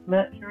idea of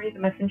Mercury, the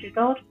messenger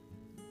god.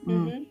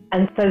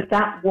 And so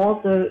that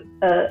was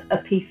a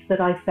piece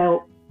that I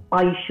felt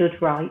I should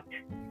write.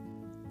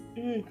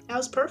 That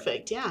was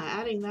perfect. Yeah,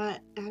 adding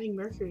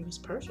Mercury was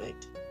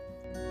perfect.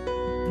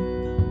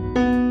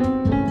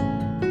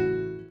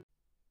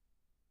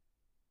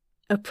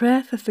 A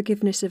prayer for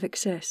forgiveness of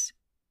excess.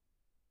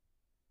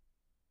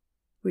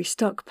 We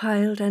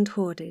stockpiled and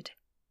hoarded,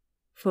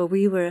 for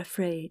we were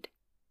afraid.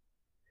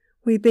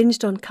 We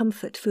binged on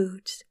comfort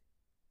foods,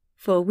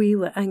 for we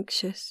were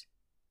anxious.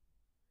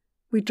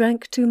 We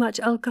drank too much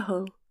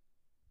alcohol,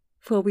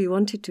 for we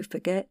wanted to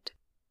forget.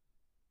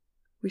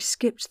 We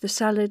skipped the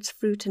salads,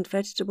 fruit and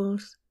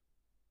vegetables,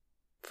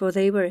 for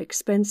they were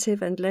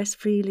expensive and less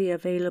freely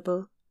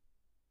available.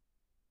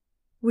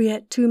 We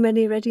ate too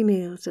many ready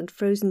meals and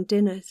frozen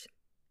dinners,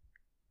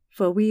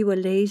 for we were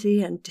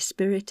lazy and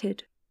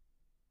dispirited.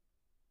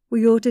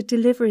 We ordered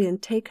delivery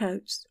and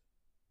takeouts,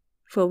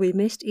 for we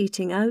missed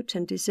eating out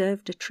and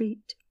deserved a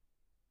treat.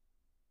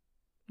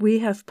 We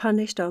have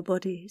punished our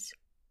bodies.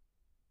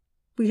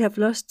 We have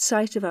lost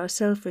sight of our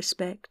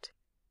self-respect.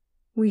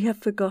 We have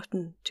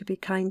forgotten to be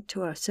kind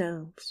to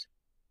ourselves.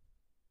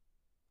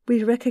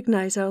 We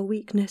recognize our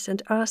weakness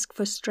and ask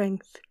for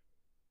strength.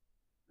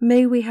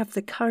 May we have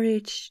the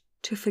courage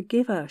to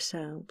forgive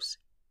ourselves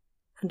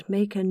and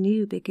make a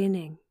new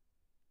beginning.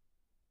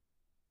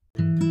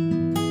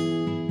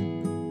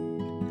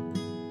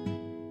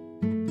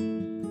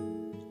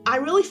 I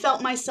really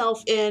felt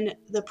myself in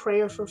the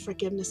prayer for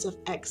forgiveness of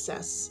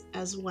excess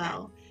as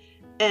well.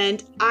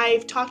 And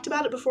I've talked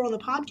about it before on the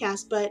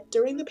podcast, but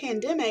during the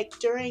pandemic,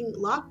 during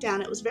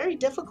lockdown, it was very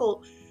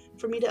difficult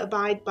for me to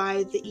abide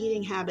by the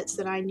eating habits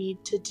that I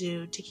need to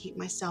do to keep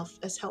myself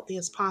as healthy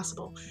as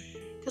possible.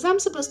 Because I'm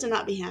supposed to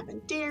not be having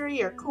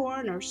dairy or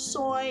corn or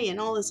soy and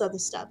all this other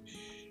stuff.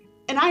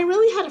 And I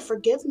really had to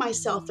forgive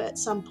myself at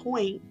some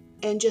point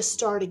and just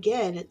start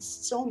again.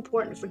 It's so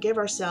important to forgive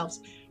ourselves.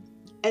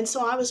 And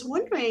so I was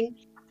wondering,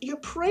 your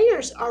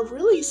prayers are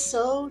really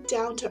so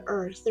down to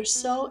earth. They're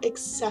so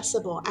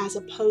accessible as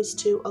opposed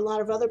to a lot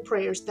of other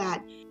prayers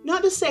that,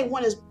 not to say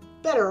one is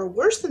better or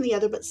worse than the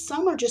other, but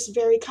some are just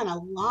very kind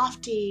of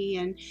lofty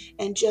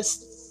and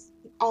just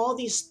all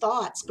these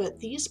thoughts. But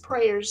these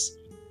prayers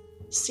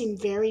seem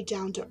very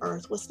down to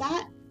earth. Was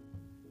that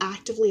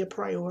actively a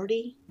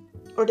priority,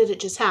 or did it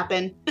just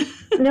happen?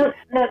 No,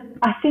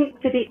 I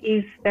think that it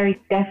is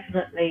very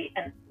definitely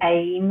an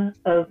aim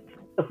of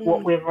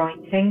what we're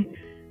writing.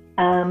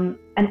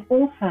 And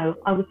also,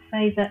 I would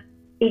say that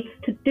it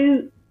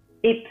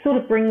sort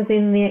of brings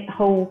in the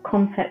whole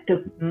concept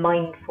of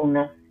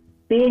mindfulness,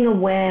 being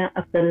aware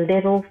of the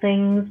little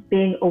things,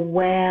 being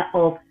aware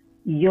of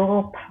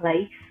your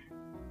place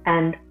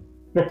and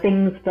the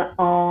things that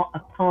are a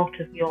part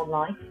of your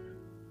life,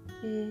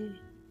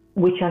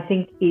 which I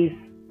think is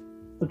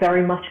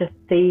very much a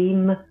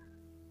theme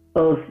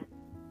of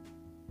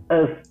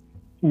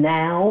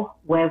now,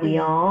 where we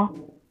are.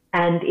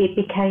 And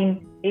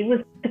it was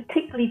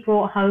particularly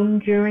brought home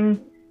during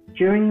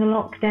the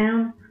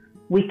lockdown.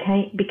 We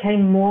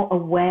became more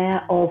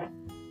aware of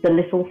the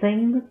little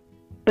things.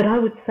 But I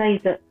would say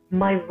that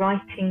my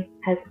writing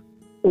has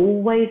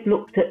always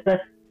looked at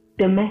the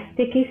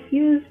domestic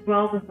issues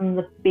rather than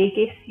the big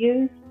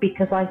issues,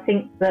 because I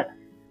think that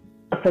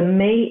for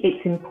me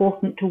it's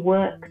important to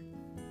work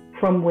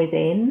from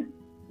within.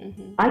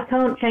 I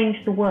can't change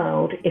the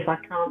world if I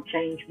can't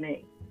change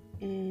me.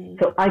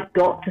 So I've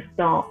got to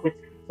start with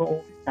the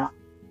small stuff.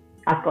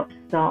 I've got to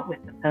start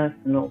with the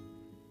personal.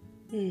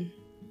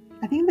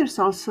 I think there's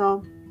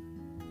also,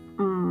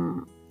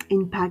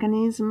 in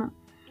paganism,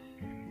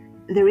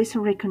 there is a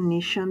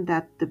recognition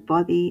that the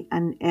body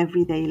and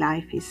everyday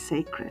life is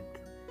sacred.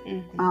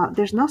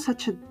 There's no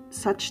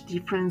such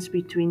difference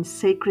between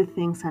sacred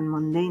things and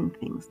mundane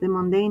things. The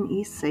mundane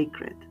is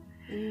sacred.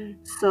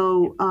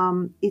 So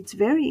it's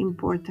very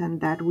important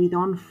that we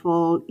don't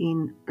fall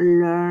in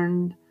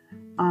learned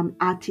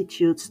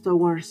attitudes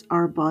towards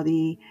our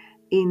body,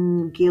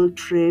 in guilt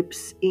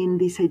trips, in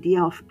this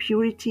idea of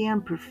purity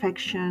and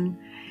perfection,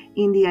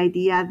 in the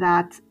idea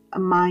that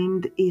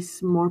mind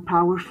is more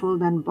powerful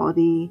than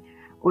body,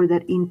 or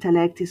that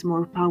intellect is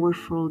more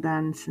powerful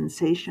than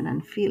sensation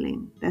and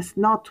feeling. That's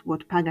not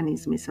what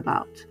paganism is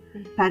about.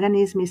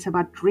 Paganism is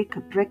about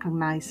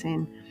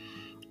recognizing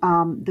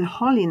the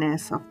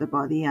holiness of the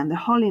body and the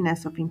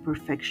holiness of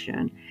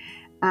imperfection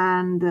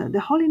and the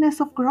holiness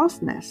of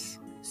grossness.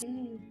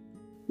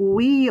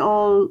 We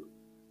all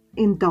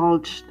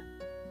indulged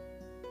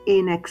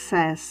in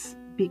excess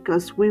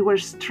because we were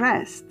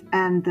stressed,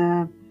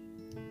 and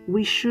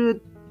we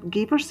should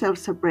give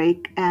ourselves a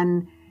break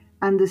and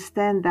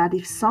understand that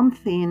if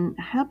something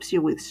helps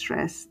you with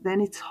stress,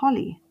 then it's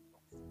holy.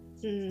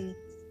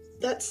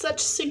 That's such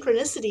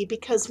synchronicity,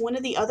 because one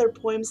of the other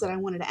poems that I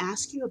wanted to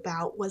ask you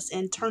about was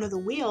in Turn of the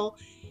Wheel,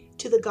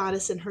 to the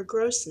goddess and her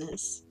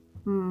grossness.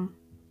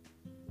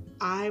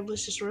 I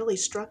was just really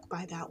struck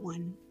by that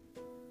one.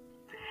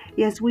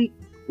 Yes, we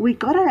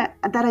got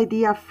that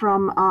idea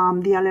from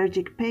the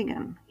Allergic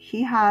Pagan.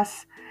 He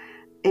has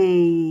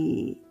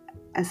a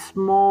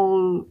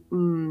small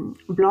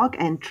blog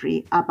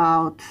entry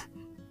about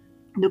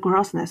the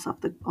grossness of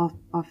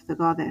the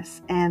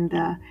goddess, and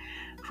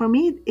for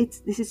me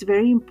this is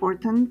very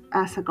important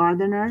as a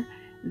gardener,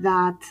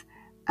 that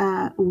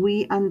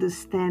we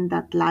understand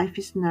that life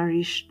is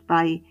nourished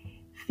by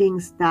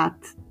things that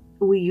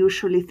we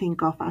usually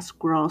think of as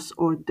gross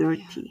or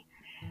dirty.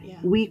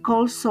 We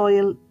call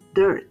soil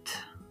dirt,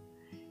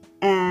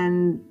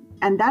 and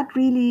that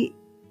really,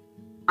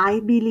 I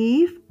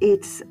believe,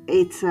 it's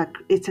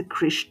a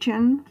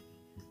Christian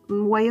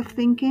way of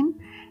thinking,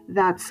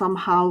 that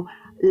somehow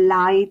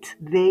light,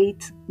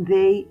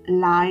 day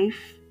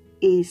life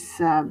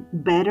is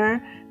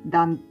better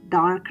than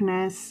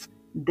darkness,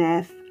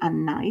 death,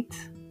 and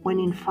night, when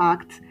in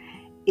fact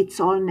it's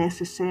all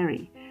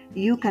necessary.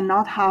 You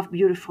cannot have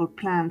beautiful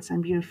plants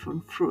and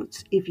beautiful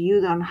fruits if you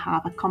don't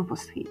have a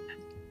compost heap.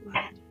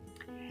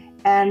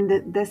 And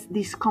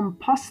this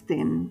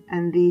composting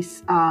and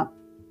this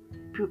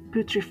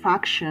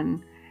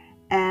putrefaction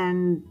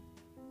and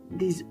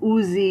this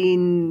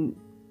oozing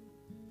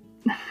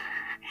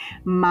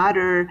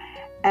matter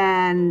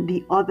and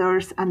the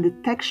odors and the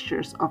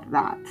textures of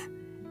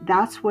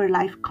that's where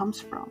life comes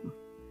from.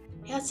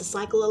 Yeah, it's a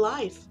cycle of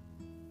life.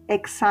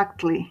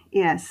 Exactly,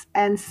 yes.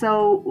 And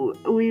so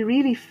we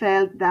really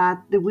felt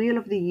that the Wheel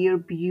of the Year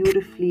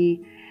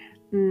beautifully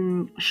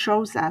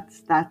shows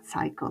us that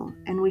cycle,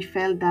 and we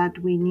felt that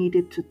we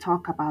needed to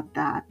talk about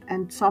that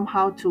and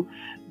somehow to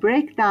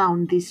break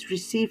down these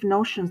received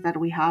notions that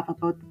we have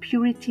about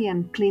purity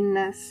and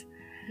cleanness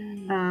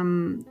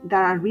that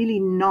are really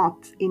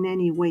not in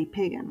any way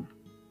pagan.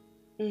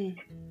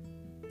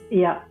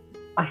 Yeah,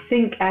 I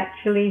think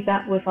actually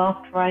that was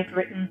after I'd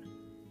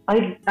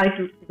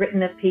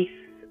written a piece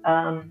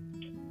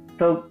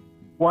for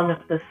one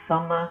of the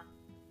summer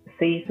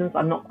seasons.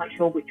 I'm not quite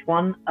sure which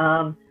one,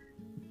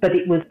 but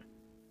it was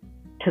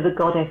to the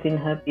goddess in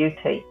her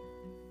beauty.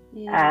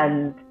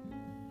 And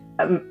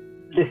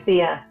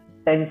Lucia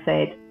then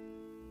said,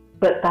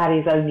 but that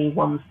is only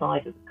one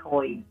side of the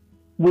coin.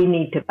 We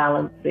need to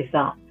balance this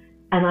up.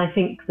 And I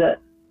think that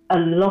a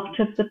lot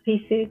of the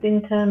pieces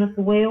in Turn of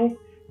the Wheel,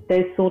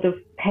 there's sort of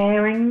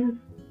pairings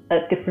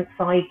at different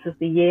sides of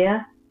the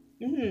year,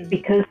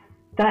 because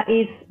that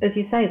is, as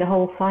you say, the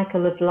whole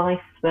cycle of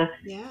life.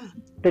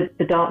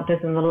 The darkness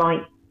and the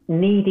light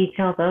need each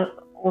other,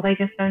 or they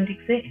just don't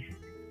exist.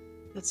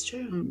 That's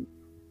true.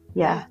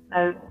 Yeah.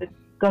 So the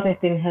goddess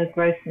in her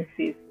grossness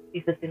is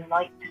a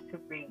delight to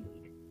read,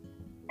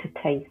 to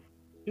taste.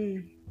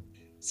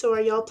 So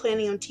are y'all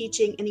planning on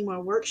teaching any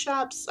more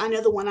workshops? I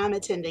know the one I'm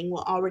attending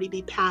will already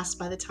be passed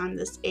by the time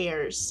this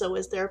airs. So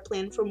is there a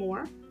plan for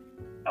more?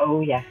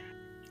 Oh, yes.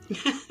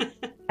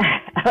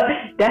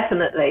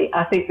 Definitely.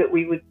 I think that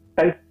we would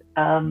both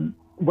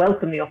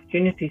welcome the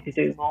opportunity to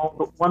do more,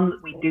 but one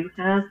that we do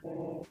have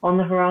on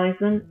the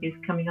horizon is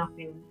coming up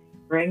in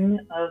spring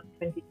of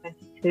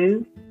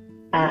 2022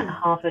 at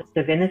Harvard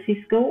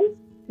Divinity School.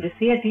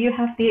 Lucia, do you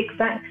have the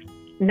exact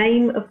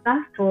name of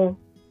that, or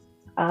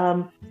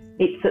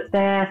it's at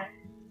their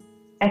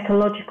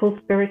Ecological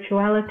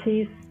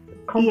Spiritualities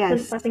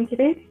Conference? Yes. I think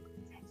it is.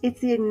 It's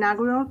the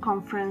inaugural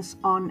conference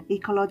on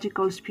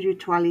ecological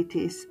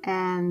spiritualities,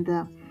 and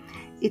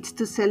it's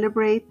to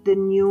celebrate the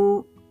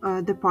new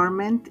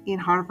department in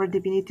Harvard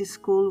Divinity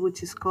School,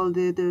 which is called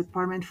the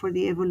Department for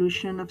the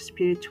Evolution of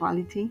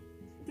Spirituality.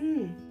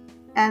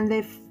 And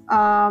they've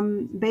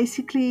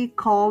basically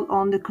called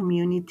on the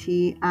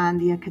community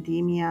and the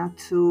academia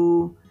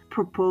to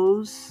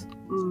propose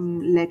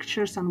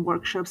lectures and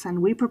workshops, and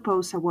we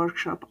propose a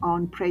workshop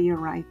on prayer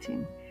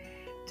writing,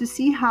 to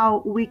see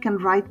how we can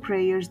write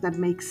prayers that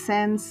make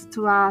sense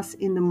to us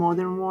in the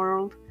modern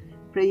world,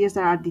 prayers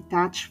that are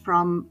detached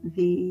from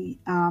the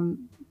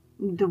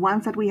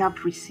ones that we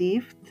have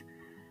received,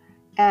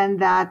 and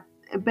that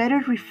better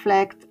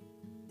reflect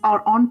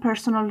our own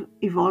personal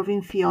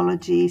evolving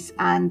theologies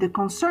and the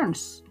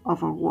concerns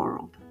of our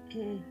world.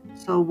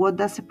 So what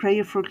does a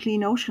prayer for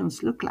clean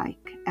oceans look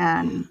like?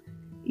 And,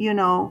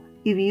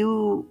 if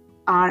you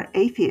are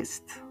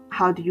atheist,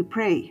 how do you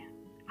pray?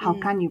 How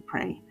can you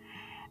pray?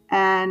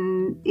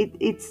 And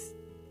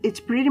it's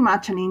pretty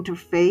much an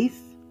interfaith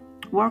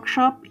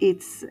workshop.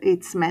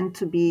 It's meant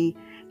to be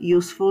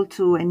useful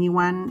to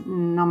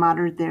anyone, no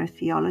matter their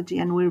theology.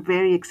 And we're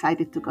very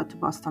excited to go to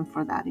Boston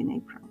for that in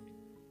April.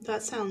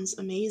 That sounds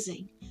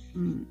amazing.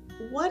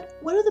 What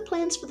are the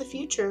plans for the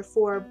future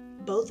for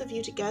both of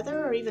you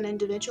together or even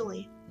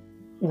individually?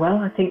 Well,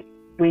 I think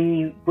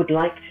we would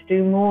like to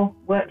do more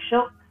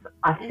workshops.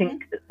 I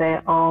think that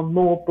there are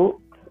more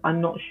books. I'm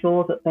not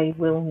sure that they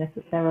will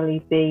necessarily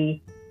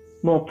be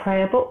more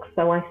prayer books,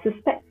 so I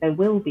suspect there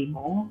will be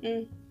more.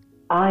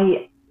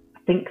 I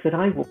think that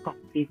I will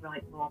probably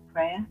write more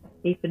prayer,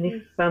 even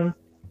if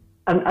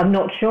I'm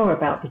not sure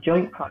about the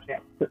joint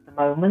projects at the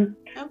moment.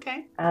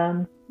 Okay.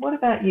 What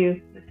about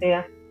you,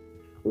 Lucia?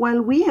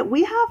 Well,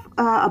 we have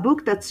a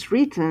book that's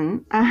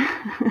written,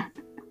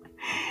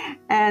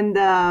 and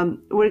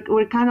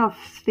we're kind of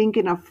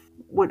thinking of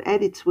what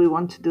edits we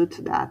want to do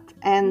to that.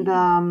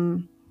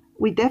 And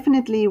we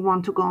definitely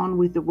want to go on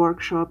with the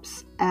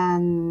workshops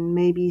and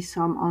maybe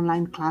some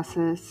online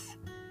classes.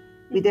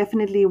 We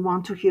definitely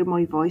want to hear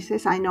more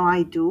voices. I know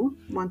I do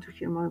want to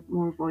hear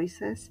more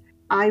voices.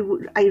 I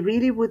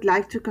really would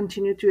like to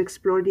continue to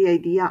explore the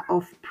idea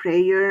of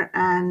prayer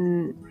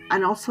and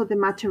also the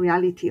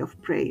materiality of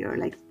prayer,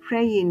 like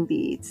praying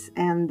beads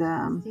and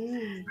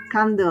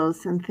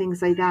candles and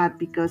things like that,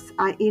 because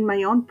in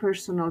my own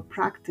personal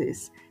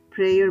practice,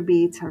 prayer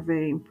beads are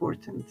very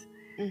important.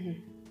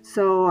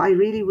 So I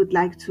really would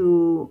like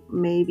to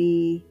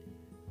maybe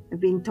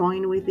been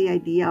toying with the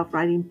idea of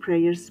writing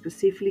prayers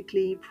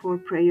specifically for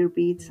prayer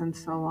beads and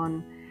so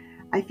on.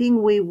 I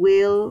think we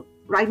will.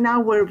 Right now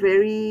we're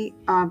very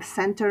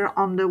centered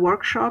on the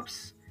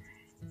workshops,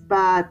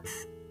 but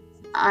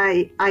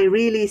I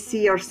really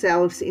see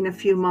ourselves in a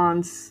few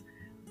months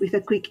with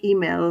a quick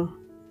email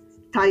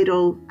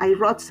titled, "I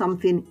wrote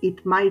something,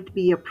 it might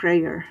be a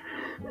prayer."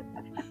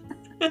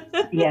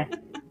 Yes.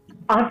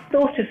 I've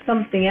thought of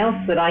something else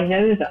that I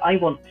know that I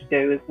want to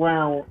do as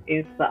well,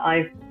 is that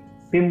I've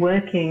been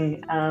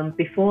working,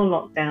 before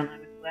lockdown, I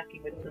was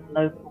working with some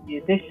local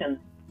musicians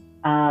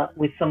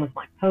with some of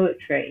my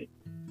poetry,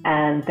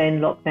 and then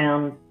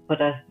lockdown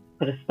put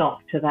a stop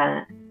to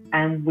that,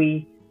 and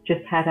we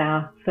just had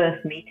our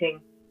first meeting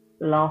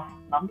last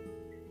month,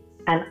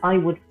 and I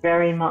would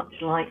very much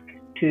like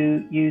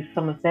to use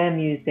some of their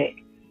music.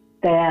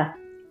 They're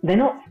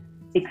not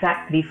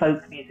exactly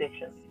folk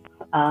musicians,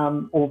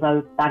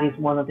 although that is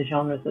one of the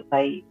genres that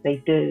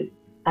they do.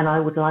 And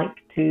I would like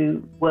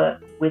to work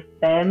with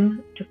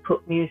them to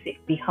put music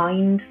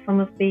behind some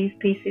of these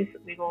pieces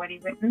that we've already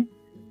written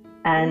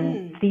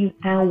and see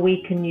how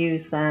we can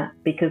use that,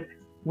 because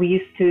we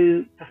used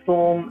to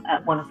perform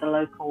at one of the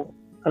local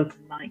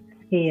open mics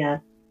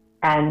here,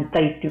 and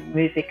they do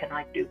music and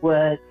I do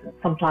words, and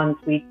sometimes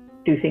we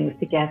do things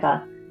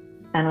together.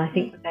 And I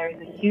think that there is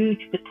a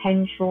huge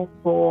potential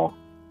for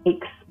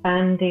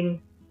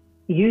expanding,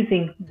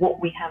 using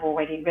what we have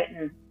already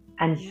written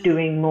and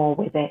doing more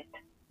with it.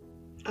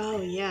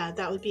 Oh yeah,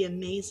 that would be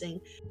amazing.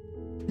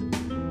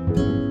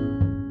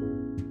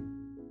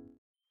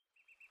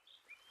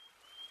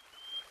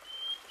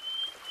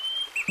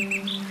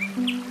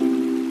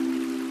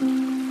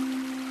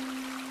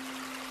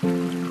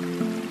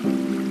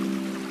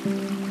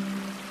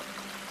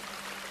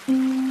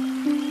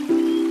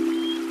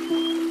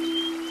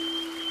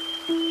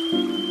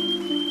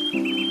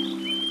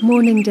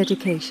 Morning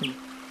Dedication.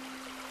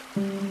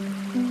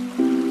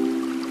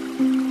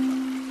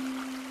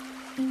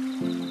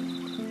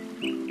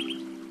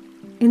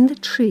 In the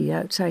tree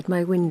outside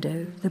my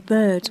window, the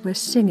birds were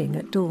singing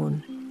at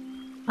dawn.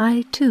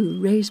 I,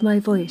 too, raised my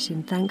voice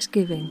in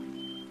thanksgiving.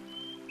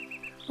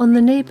 On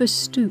the neighbour's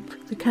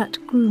stoop, the cat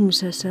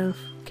grooms herself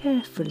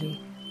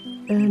carefully,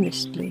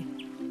 earnestly.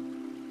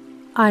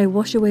 I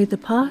wash away the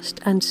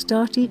past and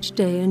start each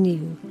day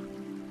anew.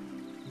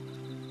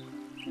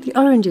 The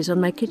oranges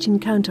on my kitchen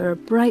counter are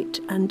bright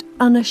and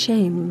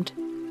unashamed.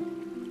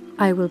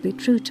 I will be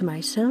true to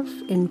myself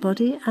in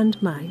body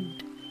and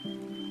mind.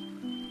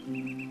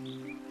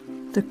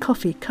 The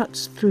coffee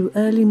cuts through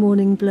early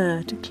morning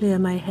blur to clear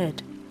my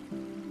head.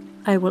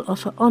 I will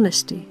offer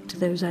honesty to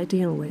those I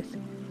deal with.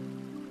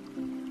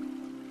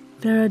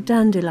 There are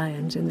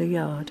dandelions in the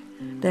yard,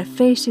 their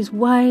faces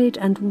wide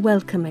and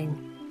welcoming.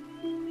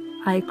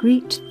 I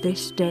greet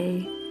this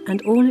day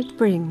and all it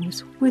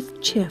brings with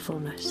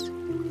cheerfulness.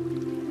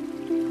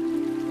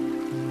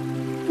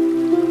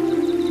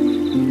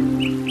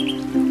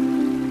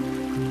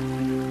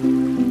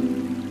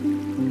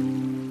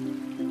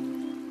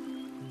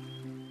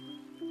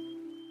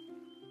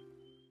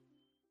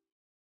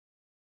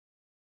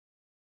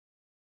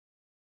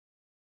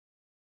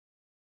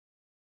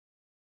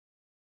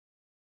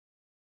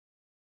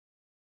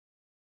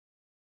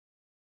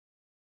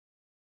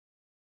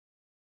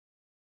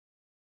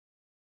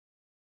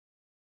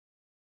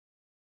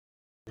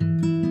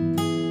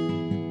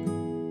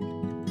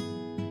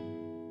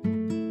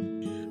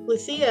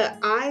 Lucia,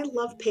 I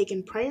love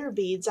pagan prayer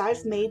beads.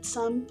 I've made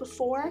some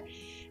before,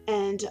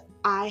 and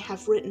I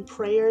have written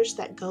prayers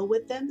that go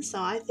with them,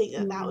 so I think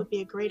that would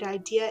be a great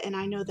idea, and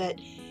I know that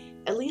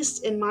at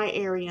least in my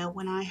area,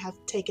 when I have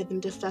taken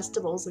them to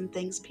festivals and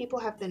things, people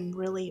have been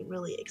really,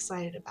 really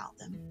excited about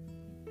them.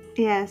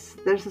 Yes,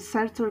 there's a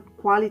certain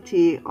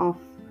quality of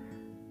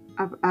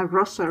a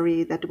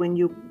rosary that when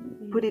you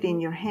put it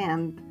in your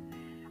hand,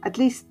 at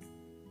least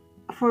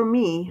for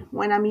me,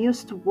 when I'm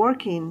used to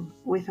working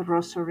with a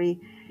rosary,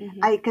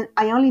 I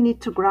only need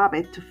to grab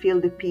it to feel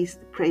the peace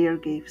the prayer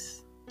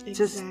gives. Exactly.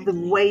 Just the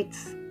weight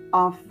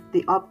of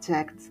the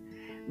object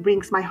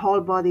brings my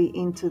whole body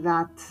into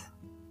that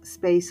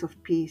space of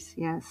peace.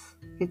 Yes,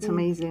 it's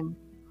amazing.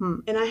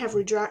 And I have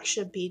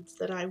Rudraksha beads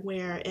that I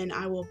wear, and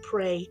I will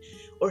pray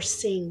or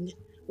sing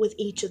with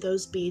each of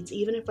those beads,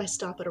 even if I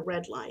stop at a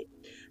red light.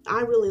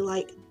 I really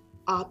like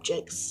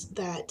objects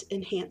that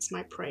enhance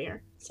my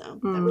prayer, so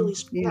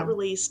that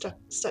really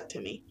stuck to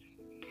me.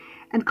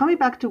 And coming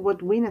back to what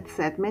Gwyneth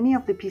said, many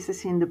of the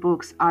pieces in the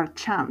books are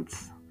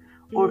chants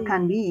or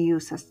can be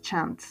used as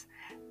chants,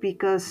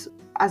 because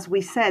as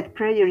we said,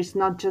 prayer is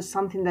not just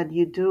something that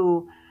you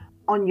do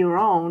on your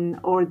own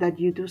or that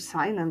you do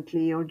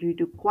silently or you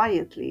do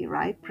quietly,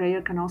 right?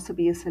 Prayer can also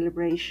be a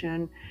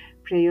celebration.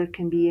 Prayer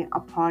can be a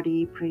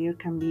party. Prayer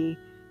can be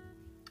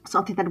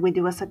something that we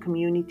do as a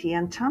community,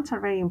 and chants are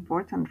very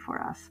important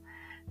for us.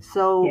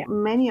 So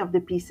many of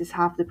the pieces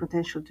have the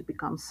potential to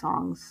become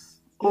songs.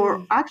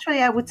 Or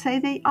actually, I would say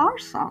they are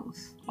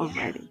songs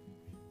already.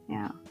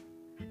 Yeah.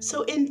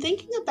 So in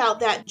thinking about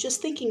that,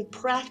 just thinking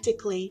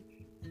practically,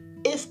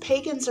 if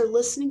pagans are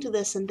listening to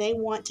this and they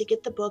want to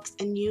get the books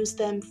and use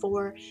them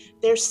for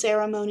their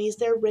ceremonies,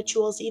 their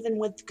rituals, even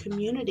with the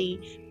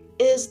community,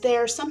 is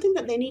there something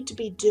that they need to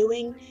be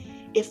doing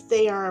if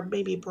they are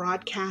maybe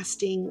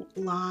broadcasting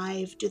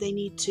live? Do they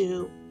need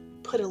to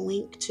put a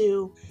link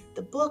to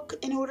the book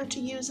in order to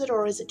use it,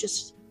 or is it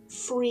just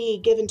free,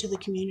 given to the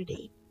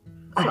community?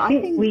 So I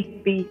think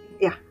we'd be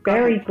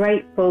very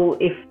grateful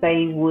if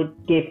they would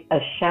give a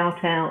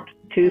shout out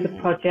to the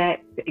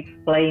project,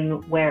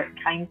 explain where it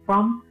came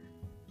from.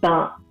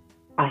 But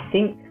I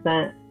think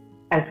that,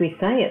 as we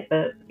say at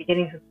the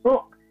beginning of the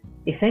book,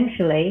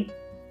 essentially,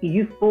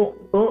 you've bought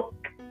the book,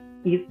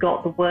 you've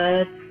got the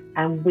words,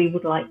 and we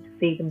would like to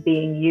see them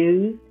being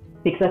used.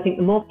 Because I think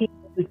the more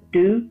people who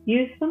do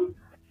use them,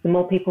 the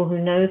more people who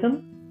know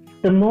them,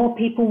 the more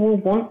people will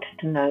want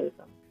to know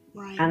them.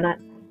 Right. And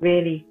that's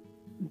really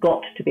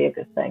got to be a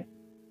good thing.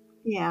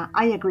 Yeah,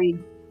 I agree.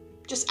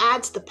 Just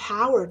adds the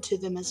power to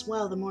them as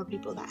well, the more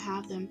people that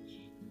have them.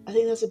 I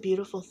think that's a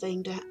beautiful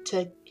thing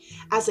to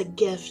as a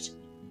gift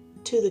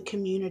to the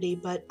community,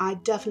 but I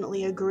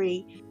definitely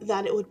agree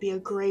that it would be a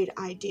great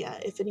idea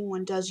if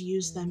anyone does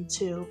use them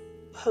to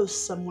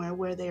post somewhere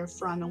where they're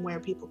from and where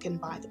people can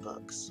buy the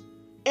books.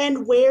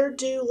 And where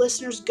do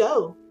listeners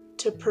go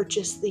to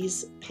purchase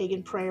these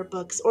pagan prayer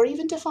books, or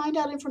even to find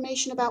out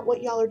information about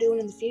what y'all are doing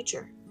in the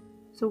future?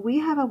 So we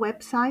have a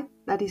website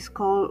that is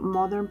called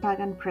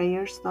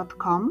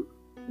modernpaganprayers.com.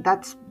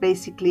 That's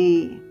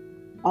basically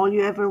all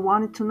you ever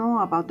wanted to know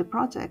about the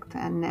project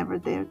and never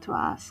dared to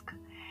ask.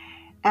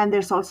 And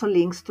there's also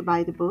links to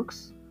buy the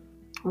books.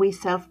 We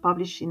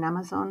self-publish in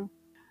Amazon.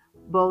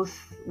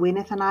 Both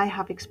Gwyneth and I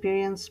have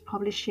experience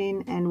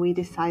publishing, and we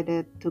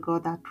decided to go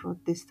that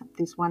route this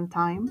one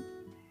time.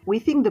 We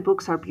think the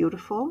books are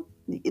beautiful.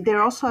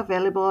 They're also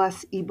available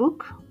as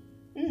ebook.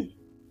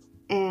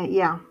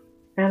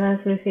 And as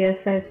Lucia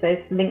says,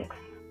 there's links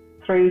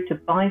through to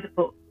buy the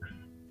books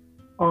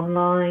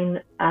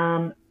online.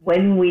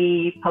 When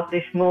we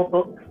publish more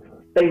books,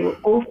 they will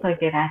also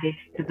get added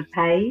to the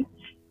page.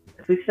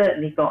 Because we've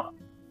certainly got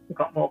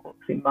more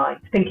books in mind.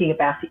 Thinking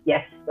about it,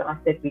 yes, but I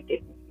said we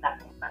didn't.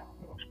 That's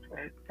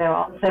true. There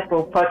are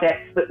several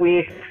projects that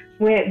we're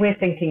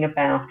thinking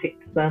about.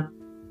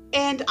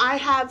 And I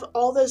have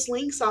all those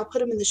links. I'll put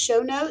them in the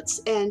show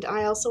notes, and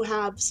I also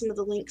have some of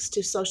the links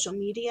to social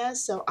media,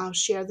 so I'll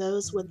share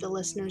those with the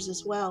listeners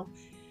as well.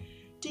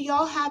 Do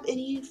y'all have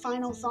any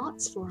final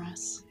thoughts for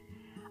us?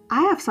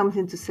 I have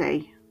something to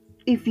say.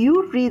 If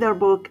you read our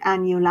book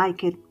and you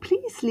like it,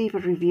 please leave a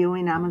review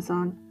in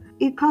Amazon.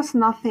 It costs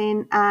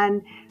nothing,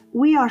 and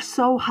we are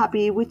so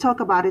happy. We talk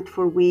about it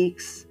for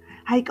weeks.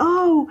 Like,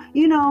 oh,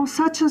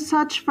 such and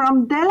such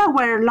from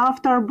Delaware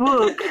loved our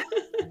book.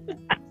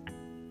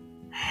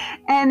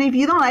 And if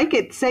you don't like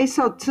it, say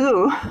so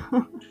too.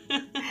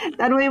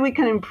 That way we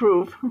can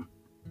improve.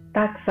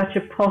 That's such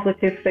a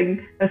positive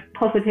thing, a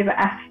positive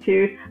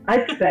attitude.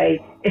 I'd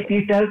say if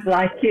you don't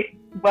like it,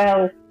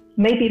 well,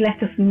 maybe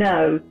let us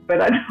know,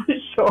 but I'm not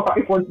sure I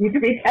want you to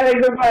be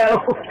telling the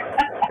world.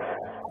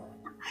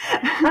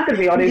 I'm going to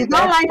be honest. If you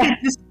don't like it,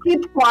 just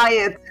keep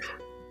quiet.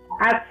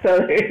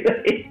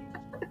 Absolutely.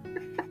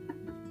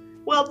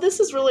 Well, this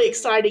is really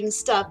exciting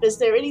stuff. Is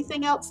there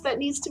anything else that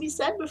needs to be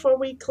said before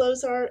we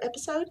close our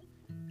episode?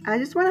 I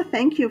just want to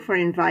thank you for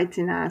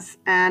inviting us,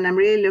 and I'm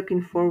really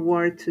looking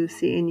forward to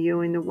seeing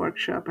you in the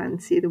workshop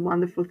and see the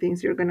wonderful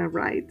things you're going to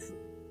write.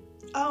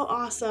 Oh,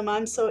 awesome.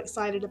 I'm so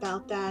excited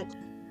about that.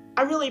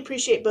 I really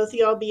appreciate both of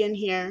y'all being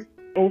here.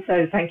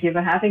 Also, thank you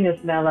for having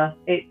us, Mella.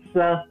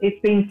 It's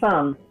been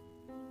fun.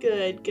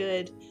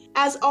 Good.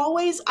 As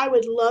always, I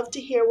would love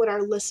to hear what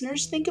our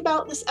listeners think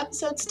about this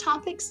episode's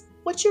topics.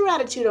 What's your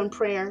attitude on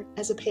prayer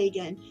as a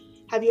pagan?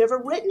 Have you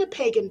ever written a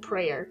pagan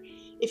prayer?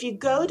 If you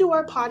go to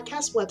our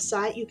podcast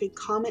website, you can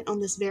comment on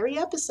this very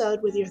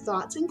episode with your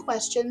thoughts and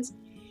questions.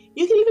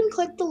 You can even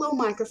click the little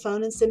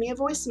microphone and send me a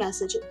voice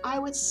message. I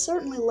would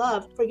certainly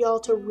love for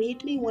y'all to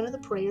read me one of the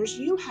prayers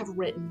you have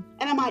written,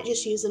 and I might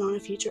just use it on a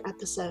future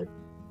episode.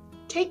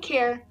 Take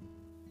care,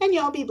 and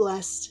y'all be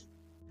blessed.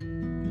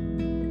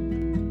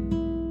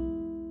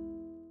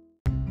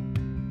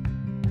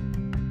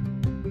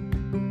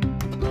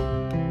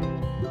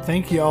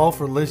 Thank you all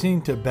for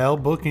listening to Bell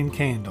Book and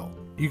Candle.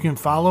 You can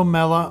follow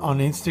Mella on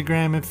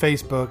Instagram and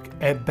Facebook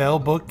at Bell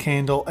Book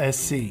Candle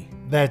SC.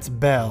 That's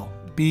Bell,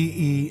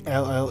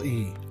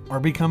 Belle, or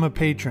become a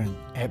patron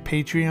at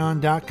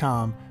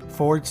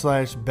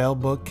patreon.com/Bell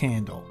Book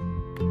Candle.